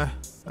 rail gun.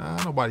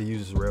 Nobody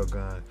uses rail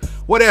gun.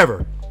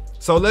 Whatever.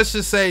 So let's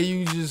just say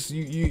you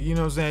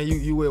know what I'm saying,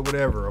 you with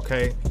whatever,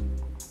 okay?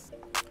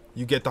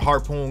 You get the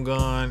harpoon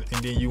gun,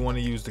 and then you want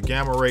to use the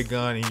gamma ray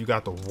gun, and you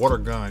got the water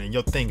gun, and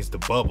your thing is the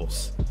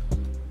bubbles.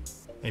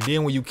 And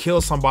then when you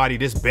kill somebody,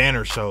 this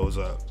banner shows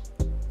up.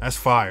 That's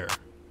fire.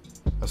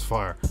 That's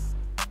fire.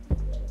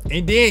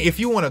 And then if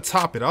you want to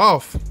top it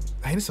off,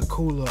 hey, this is a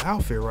cool little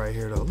outfit right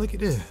here though. Look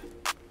at this.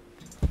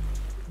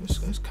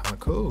 It's kind of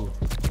cool.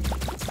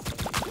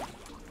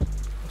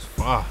 That's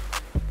fire.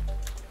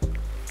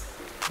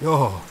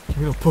 Yo, give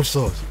me the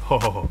push-ups.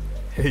 Oh,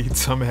 Hey, you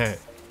dumbass.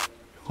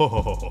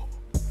 Oh.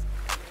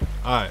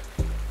 Alright.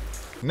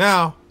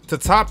 Now, to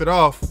top it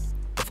off,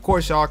 of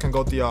course y'all can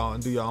go through y'all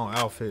and do your own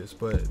outfits,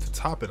 but to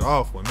top it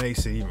off, what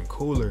makes it even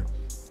cooler,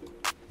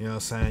 you know what I'm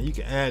saying? You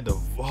can add the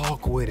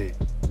vault with it.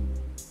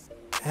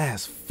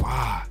 That's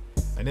fire.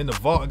 And then the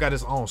vault got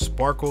its own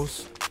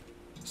sparkles.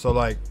 So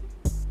like,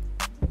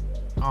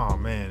 oh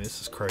man,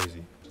 this is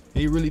crazy.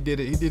 He really did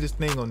it. He did his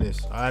thing on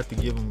this. I have to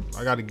give him,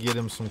 I gotta give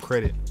him some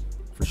credit.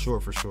 For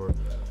sure.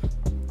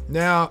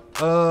 Now,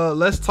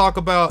 let's talk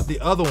about the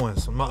other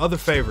ones, my other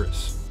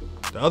favorites.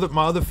 My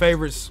other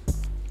favorites,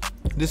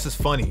 this is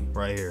funny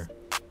right here.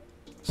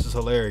 This is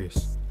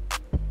hilarious.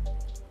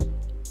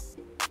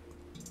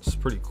 It's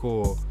pretty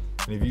cool.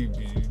 And if you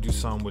do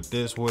something with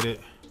this with it,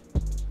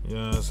 you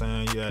know what I'm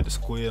saying? You add the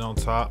squid on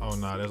top. Oh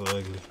no, that's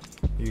ugly.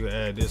 You can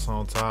add this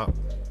on top.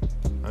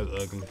 That's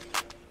ugly.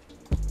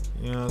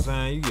 You know what I'm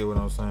saying? You get what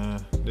I'm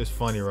saying? This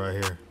funny right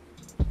here.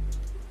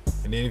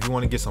 And then if you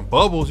want to get some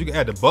bubbles, you can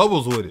add the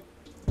bubbles with it.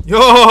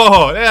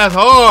 Yo, that's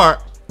hard.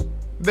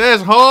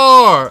 That's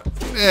hard.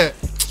 Yeah.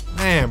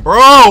 Man,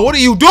 bro, what are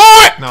you doing?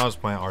 No, I was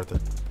playing Arthur.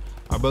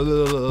 But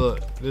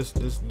look. This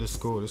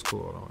cool. This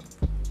cool. Hold on.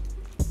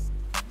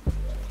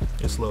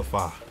 It's a little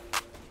fire.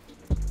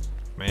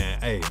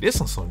 Man, hey, this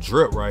one's some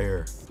drip right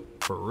here.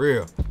 For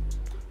real.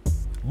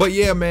 But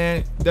yeah,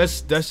 man,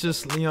 that's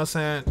just, you know what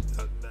I'm saying,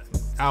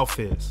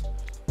 outfits.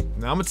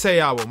 Now I'm gonna tell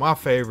y'all what my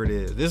favorite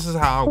is. This is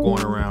how I'm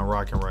going around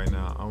rocking right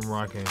now. I'm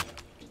rocking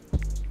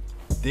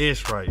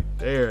this right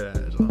there.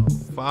 That's on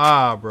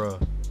fire, bro.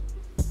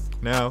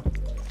 Now,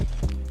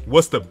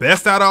 what's the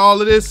best out of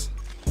all of this?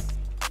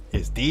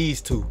 It's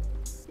these two.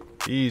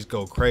 These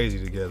go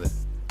crazy together.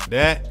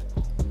 That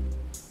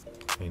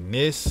and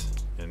this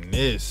and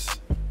this.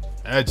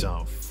 That's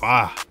on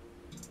fire.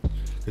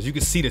 Cause you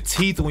can see the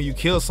teeth when you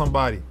kill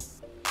somebody.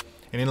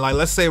 And then, like,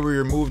 let's say we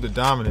remove the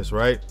dominance,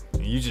 right?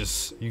 And you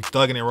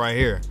thugging it right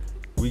here.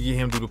 We get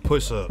him do the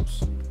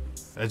push-ups.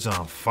 That's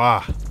on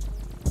fire.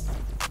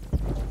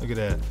 Look at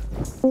that.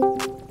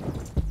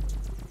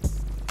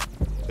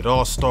 It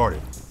all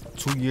started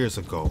 2 years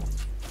ago.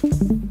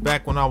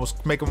 Back when I was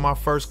making my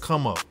first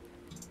come up.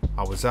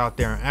 I was out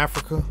there in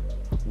Africa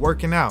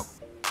working out.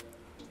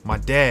 My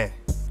dad,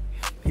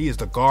 he is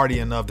the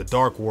guardian of the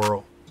dark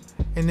world.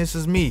 And this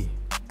is me,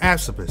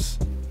 Absibus.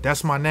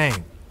 That's my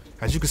name.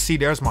 As you can see,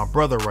 there's my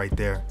brother right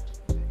there.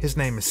 His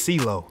name is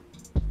CeeLo.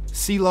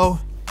 CeeLo,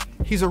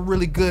 he's a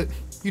really good,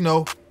 you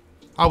know,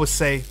 I would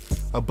say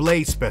a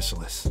blade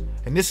specialist.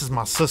 And this is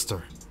my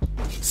sister,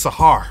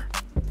 Sahar.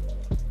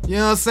 You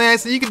know what I'm saying?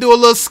 So you can do a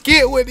little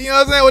skit with, you know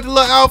what I'm saying, with the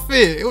little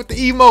outfit, with the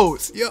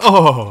emotes.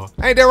 Yo,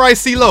 ain't that right,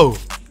 CeeLo?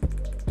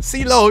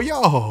 CeeLo,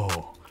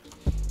 yo.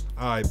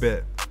 Alright,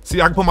 bet. See,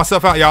 I can put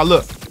myself out, y'all,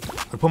 look.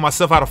 I can put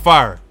myself out of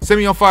fire. Set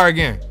me on fire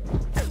again.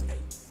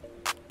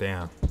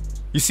 Damn.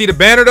 You see the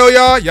banner though,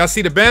 y'all? Y'all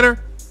see the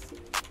banner?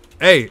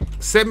 Hey,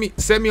 set me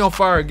on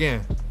fire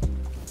again.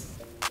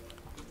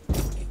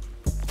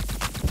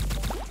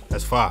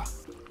 That's fire.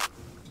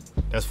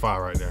 That's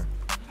fire right there.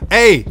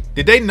 Hey,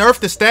 did they nerf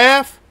the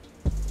staff?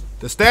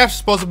 The staff's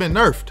supposed to have been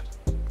nerfed.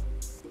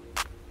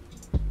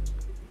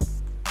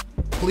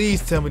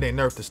 Please tell me they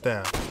nerfed the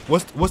staff.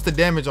 What's the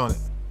damage on it?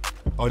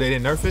 Oh, they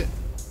didn't nerf it?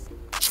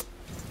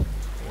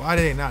 Why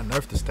did they not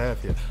nerf the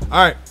staff yet?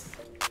 Alright.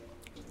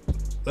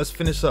 Let's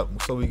finish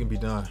up so we can be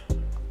done.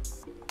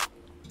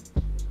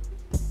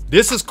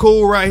 This is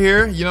cool right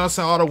here. You know what I'm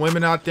saying? All the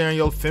women out there in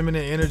your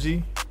feminine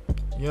energy.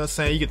 You know what I'm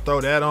saying? You can throw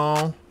that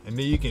on. And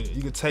then you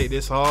can take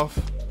this off.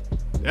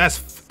 That's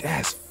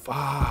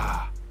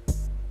fire.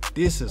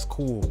 This is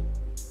cool.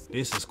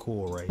 This is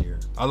cool right here.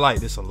 I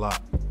like this a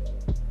lot.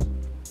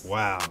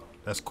 Wow.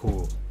 That's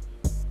cool.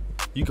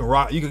 You can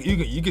rock, you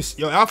can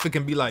your outfit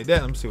can be like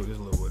that. Let me see what this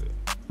look with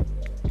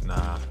it.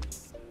 Nah.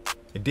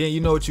 And then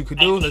you know what you could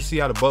do? Let's see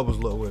how the bubbles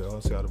look with it.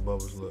 Let's see how the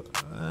bubbles look.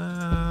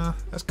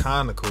 That's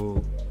kind of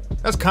cool.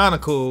 That's kind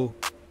of cool.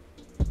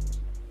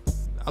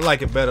 I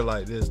like it better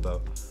like this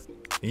though.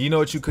 And you know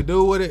what you could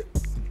do with it?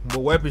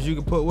 What weapons you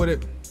can put with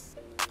it?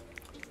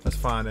 Let's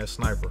find that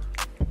sniper.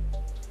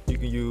 You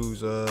can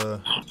use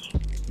you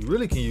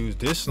really can use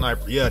this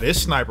sniper. Yeah,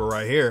 this sniper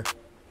right here.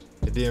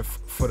 And then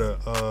for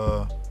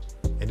the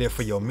and then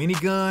for your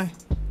minigun,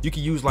 you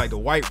can use like the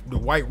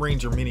white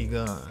Ranger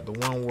minigun, the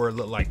one where it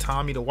looked like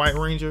Tommy the White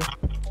Ranger.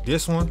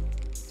 This one,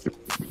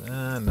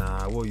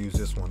 nah, we'll use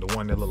this one, the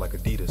one that looked like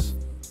Adidas.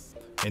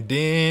 And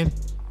then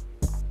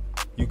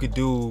you could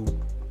do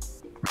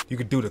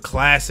the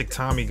classic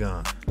Tommy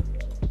gun.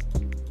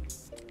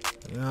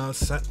 You know what I'm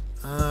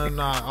saying?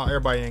 Nah,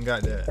 everybody ain't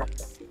got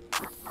that.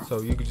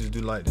 So you could just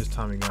do like this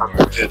Tommy gun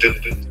right here.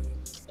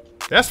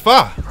 That's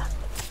fire.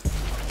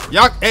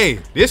 Y'all, hey,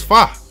 this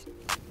fire.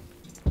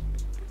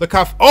 Look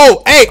how,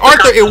 oh, hey,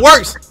 Arthur, it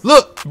works.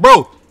 Look,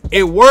 bro,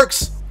 it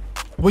works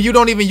when you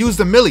don't even use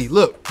the milli.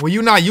 Look, when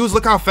you not use,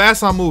 look how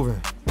fast I'm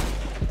moving.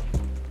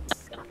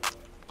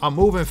 I'm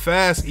moving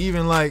fast,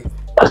 even like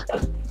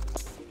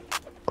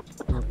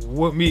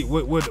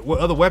with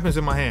other weapons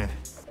in my hand.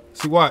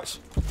 See, watch.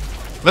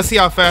 Let's see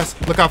how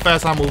fast, look how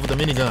fast I move with the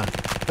minigun.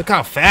 Look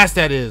how fast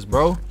that is,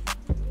 bro.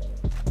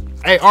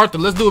 Hey, Arthur,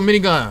 let's do a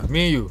minigun.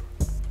 Me and you.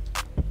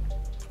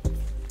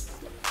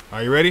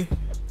 Are you ready?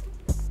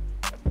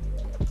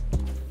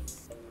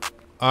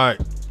 All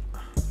right.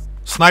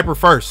 Sniper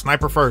first.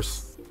 Sniper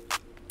first.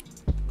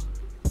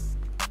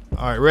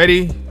 All right,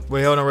 ready?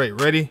 Wait, hold on, wait.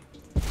 Ready?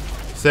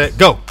 Set,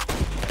 go.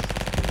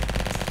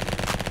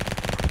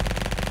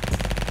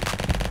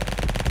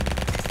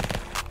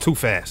 Too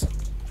fast.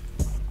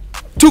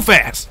 Too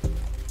fast.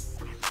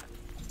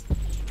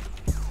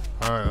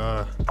 All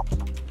right,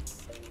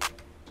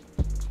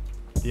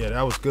 yeah,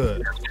 that was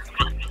good.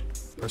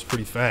 That's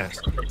pretty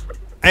fast.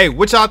 Hey,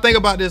 what y'all think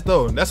about this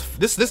though?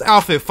 This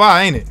outfit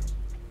fire, ain't it?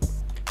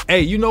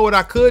 Hey, you know what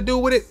I could do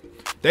with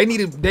it? They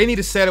need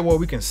to set it where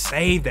we can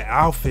save the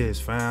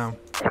outfits, fam.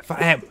 If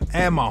I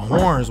add my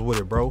horns with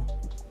it, bro.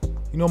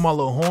 You know my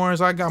little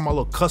horns? I got my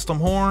little custom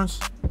horns.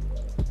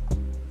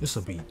 This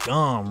will be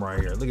dumb right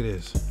here. Look at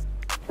this.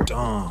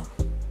 Dumb.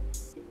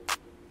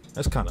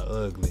 That's kind of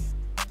ugly.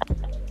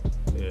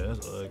 Yeah,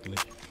 that's ugly.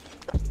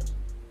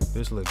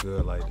 This look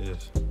good like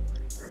this.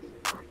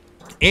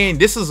 And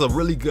this is a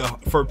really good,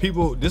 for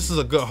people, this is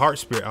a good heart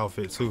spear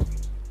outfit too.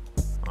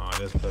 Oh,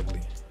 that's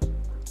ugly.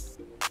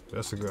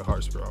 That's a good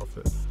heart spear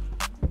outfit.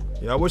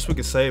 Yeah, I wish we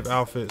could save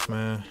outfits,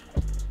 man.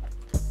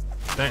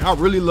 Dang, I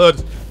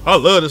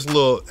love this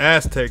little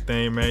Aztec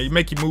thing, man. You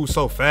make you move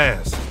so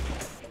fast.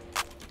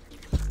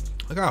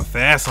 Look how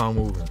fast I'm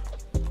moving.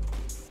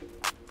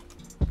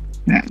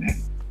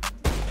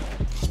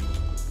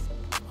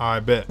 All right,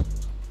 bet.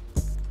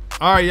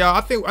 All right, y'all.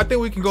 I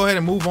think we can go ahead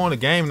and move on to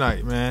game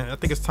night, man. I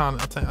think it's time.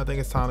 I think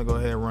it's time to go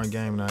ahead and run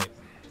game night.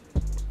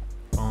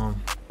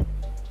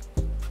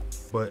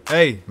 But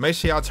hey, make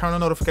sure y'all turn on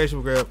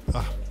notification bell.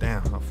 Oh,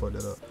 damn, I fucked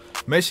that up.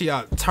 Make sure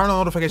y'all turn on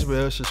notification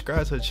bell,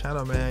 subscribe to the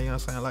channel, man. You know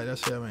what I'm saying? Like that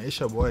shit, man. It's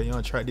your boy,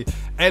 Young Track D.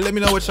 Hey, let me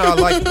know what y'all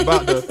like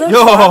about the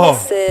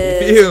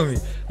you feel me?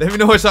 Let me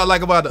know what y'all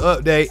like about the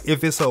update.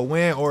 If it's a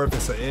win or if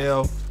it's a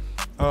L.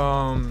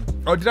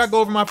 Oh, did I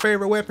go over my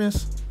favorite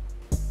weapons?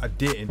 I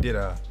didn't, did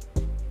I?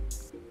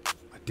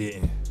 I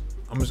didn't.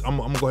 I'm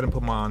gonna go ahead and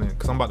put mine in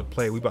because I'm about to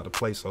play. We about to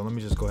play, so let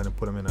me just go ahead and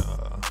put them in.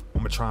 I'm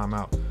gonna try them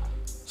out.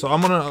 So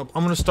I'm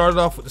gonna start it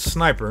off with the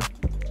sniper.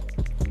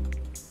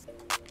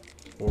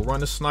 We'll run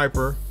the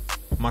sniper.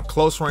 My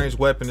close range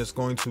weapon is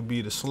going to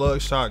be the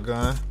slug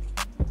shotgun,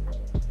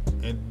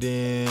 and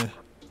then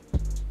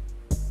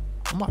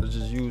I'm about to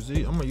just use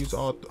these. I'm gonna use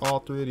all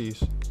three of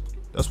these.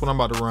 That's what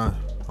I'm about to run.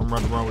 I'm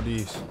about to run with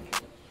these.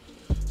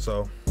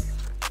 So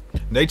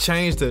they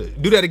changed the.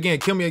 Do that again.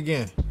 Kill me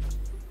again.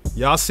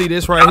 Y'all see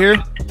this right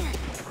here?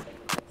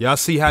 Y'all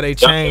see how they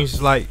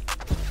changed? Like,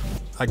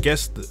 I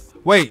guess the.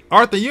 Wait,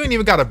 Arthur, you ain't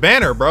even got a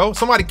banner, bro.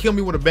 Somebody kill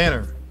me with a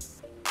banner.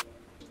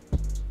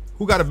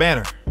 Who got a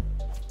banner?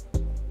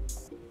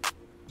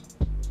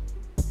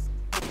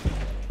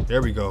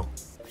 There we go.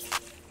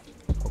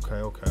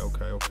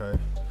 Okay.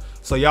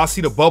 So y'all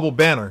see the bubble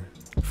banner.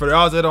 For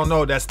those that don't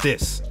know, that's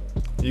this.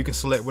 You can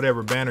select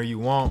whatever banner you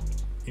want.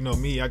 You know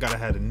me, I gotta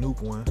have the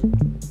nuke one.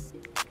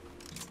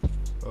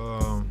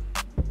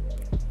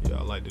 Yeah,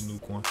 I like the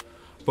nuke one.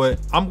 But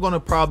I'm gonna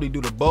probably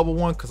do the bubble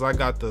one because I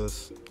got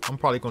this. I'm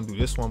probably gonna do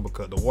this one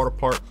because the water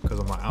part because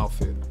of my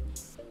outfit.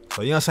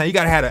 So you know what I'm saying? You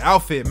gotta have the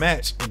outfit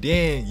match, and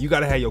then you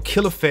gotta have your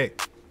kill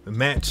effect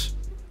match.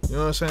 You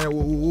know what I'm saying?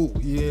 Woo.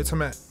 Yeah, it's a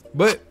match.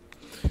 But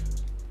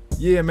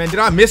yeah, man, did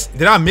I miss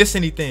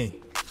anything?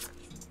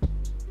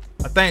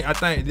 I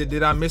think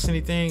did I miss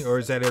anything, or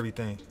is that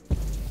everything?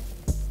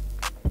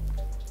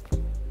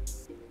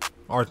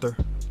 Arthur,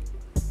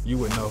 you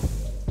would know.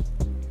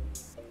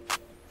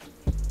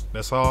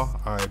 That's all?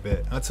 Alright,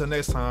 bet. Until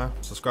next time,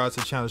 subscribe to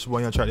the channel. It's your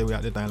boy Young Track D. We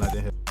got this thing like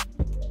that here.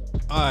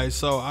 Alright,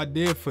 so I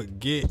did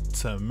forget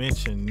to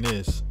mention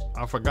this.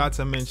 I forgot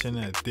to mention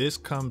that this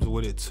comes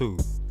with it too.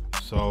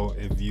 So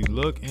if you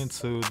look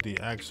into the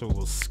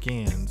actual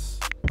skins,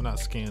 well, not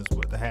skins,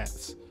 but the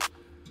hats,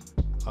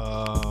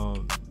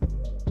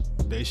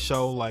 they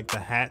show like the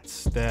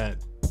hats that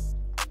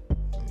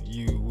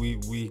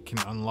we can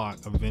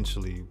unlock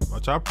eventually,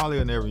 which I probably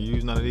will never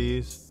use none of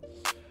these.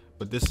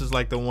 But this is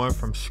like the one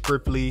from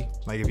Scriptly.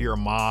 Like if you're a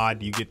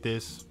mod, you get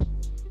this.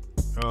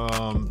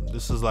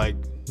 This is like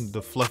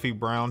the fluffy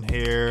brown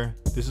hair.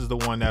 This is the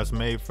one that's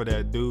made for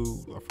that dude.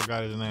 I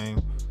forgot his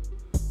name.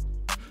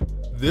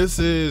 This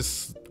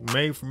is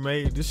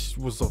made. This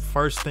was the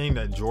first thing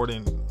that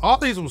Jordan. All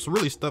these was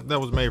really stuff that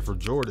was made for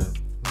Jordan,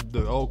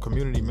 the old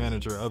community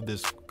manager of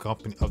this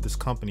company, of this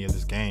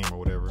game or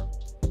whatever.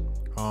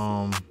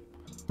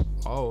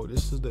 Oh,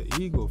 this is the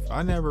eagle.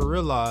 I never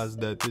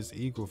realized that this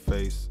eagle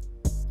face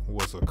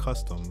was a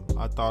custom.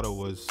 I thought it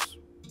was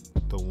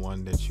the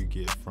one that you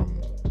get from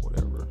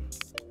whatever.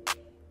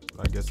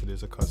 I guess it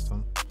is a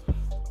custom.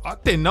 I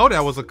didn't know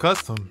that was a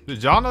custom.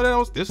 Did y'all know that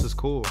was? This is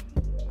cool.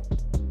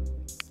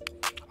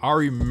 I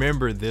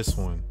remember this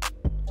one.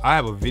 I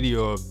have a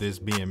video of this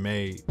being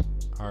made.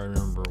 I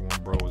remember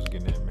when bro was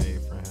getting it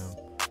made for him.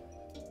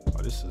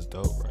 Oh, this is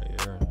dope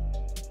right here.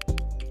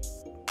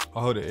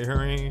 Oh, the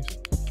earrings.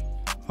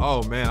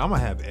 Oh man, I'm gonna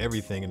have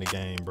everything in the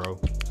game, bro.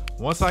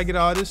 Once I get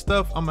all this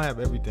stuff, I'm gonna have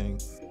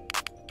everything.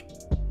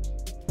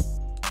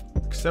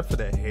 Except for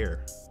that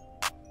hair.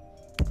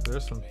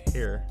 There's some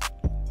hair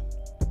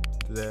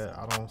that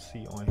I don't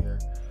see on here.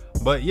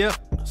 But yep,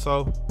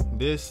 so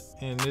this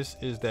and this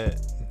is that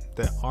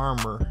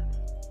armor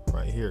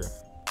right here.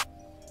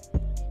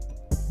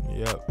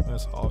 Yep,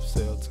 that's off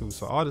sale too.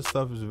 So all this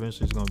stuff is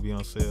eventually gonna be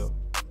on sale,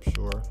 I'm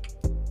sure.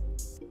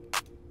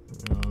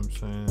 You know what I'm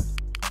saying?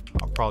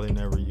 I'll probably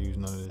never use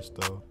none of this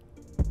though.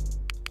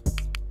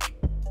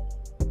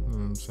 You know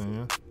what I'm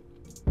saying?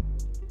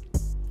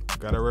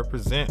 Gotta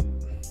represent.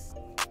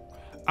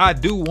 I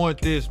do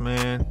want this,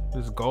 man.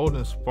 This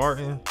golden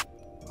Spartan.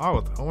 I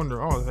was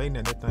hating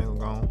that thing was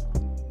gone.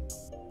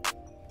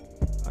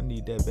 I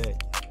need that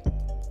back.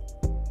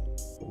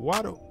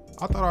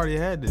 I thought I already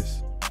had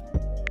this.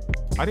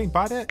 I didn't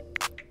buy that?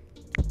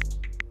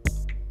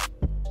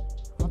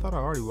 I thought I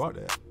already bought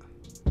that.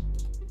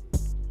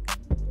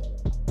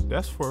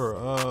 That's for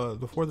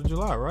the 4th of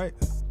July, right?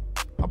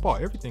 I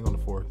bought everything on the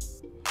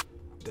 4th.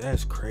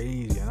 That's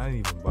crazy, and I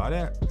didn't even buy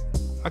that.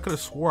 I could have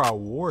swore I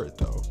wore it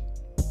though.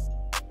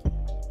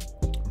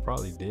 I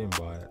probably didn't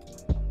buy it.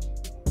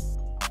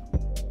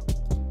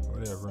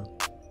 Whatever.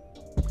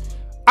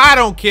 I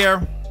don't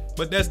care.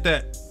 But that's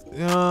that. You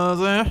know what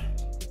I'm saying?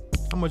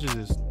 How much is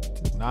this?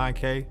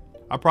 9K?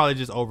 I probably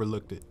just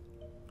overlooked it.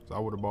 So I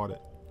would have bought it.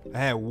 I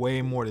had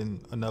way more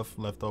than enough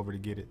left over to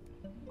get it.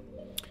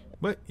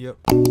 But yep.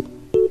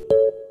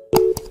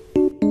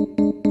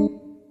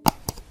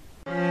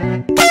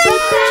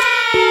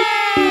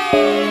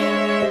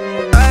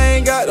 I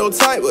ain't got no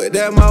type, but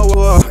that my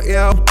wall,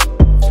 yeah.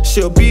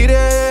 She'll be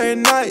there at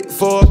night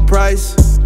for a price.